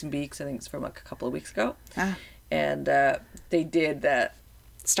of Geeks and Beaks. I think it's from a couple of weeks ago. And they did that.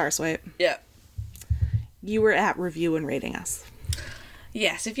 Star Swipe. Yeah. You were at review and rating us.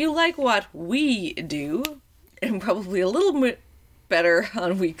 Yes, if you like what we do, and probably a little bit better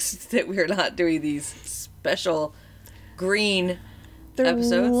on weeks that we're not doing these special green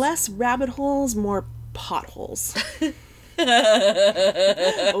episodes. Less rabbit holes, more potholes. Wordplay.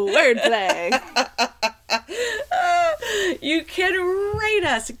 You can rate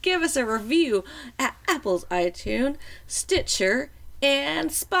us, give us a review at Apple's iTunes, Stitcher, and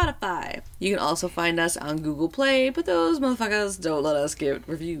Spotify. You can also find us on Google Play, but those motherfuckers don't let us give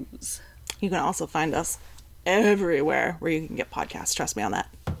reviews. You can also find us everywhere where you can get podcasts. Trust me on that.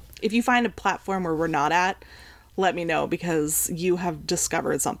 If you find a platform where we're not at, let me know, because you have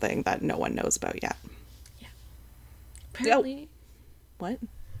discovered something that no one knows about yet. Yeah. Apparently. Oh. What?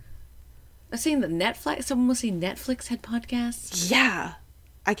 I was saying that someone was saying Netflix had podcasts. Yeah.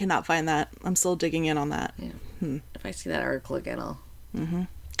 I cannot find that. I'm still digging in on that. Yeah. If I see that article again, I'll... Mm-hmm.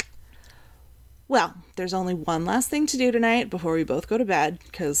 Well, there's only one last thing to do tonight before we both go to bed,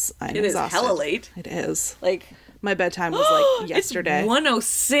 because I'm exhausted. It is hella late. It is. My bedtime was like yesterday. It's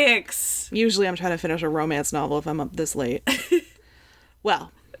 1:06. Usually I'm trying to finish a romance novel if I'm up this late.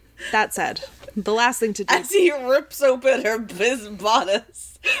 Well, that said, the last thing to do... As he rips open her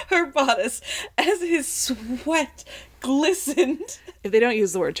bodice, as his sweat glistened. If they don't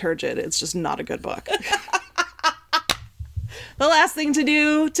use the word turgid, it's just not a good book. The last thing to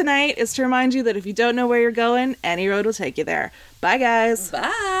do tonight is to remind you that if you don't know where you're going, any road will take you there. Bye, guys.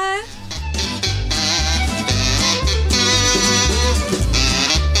 Bye.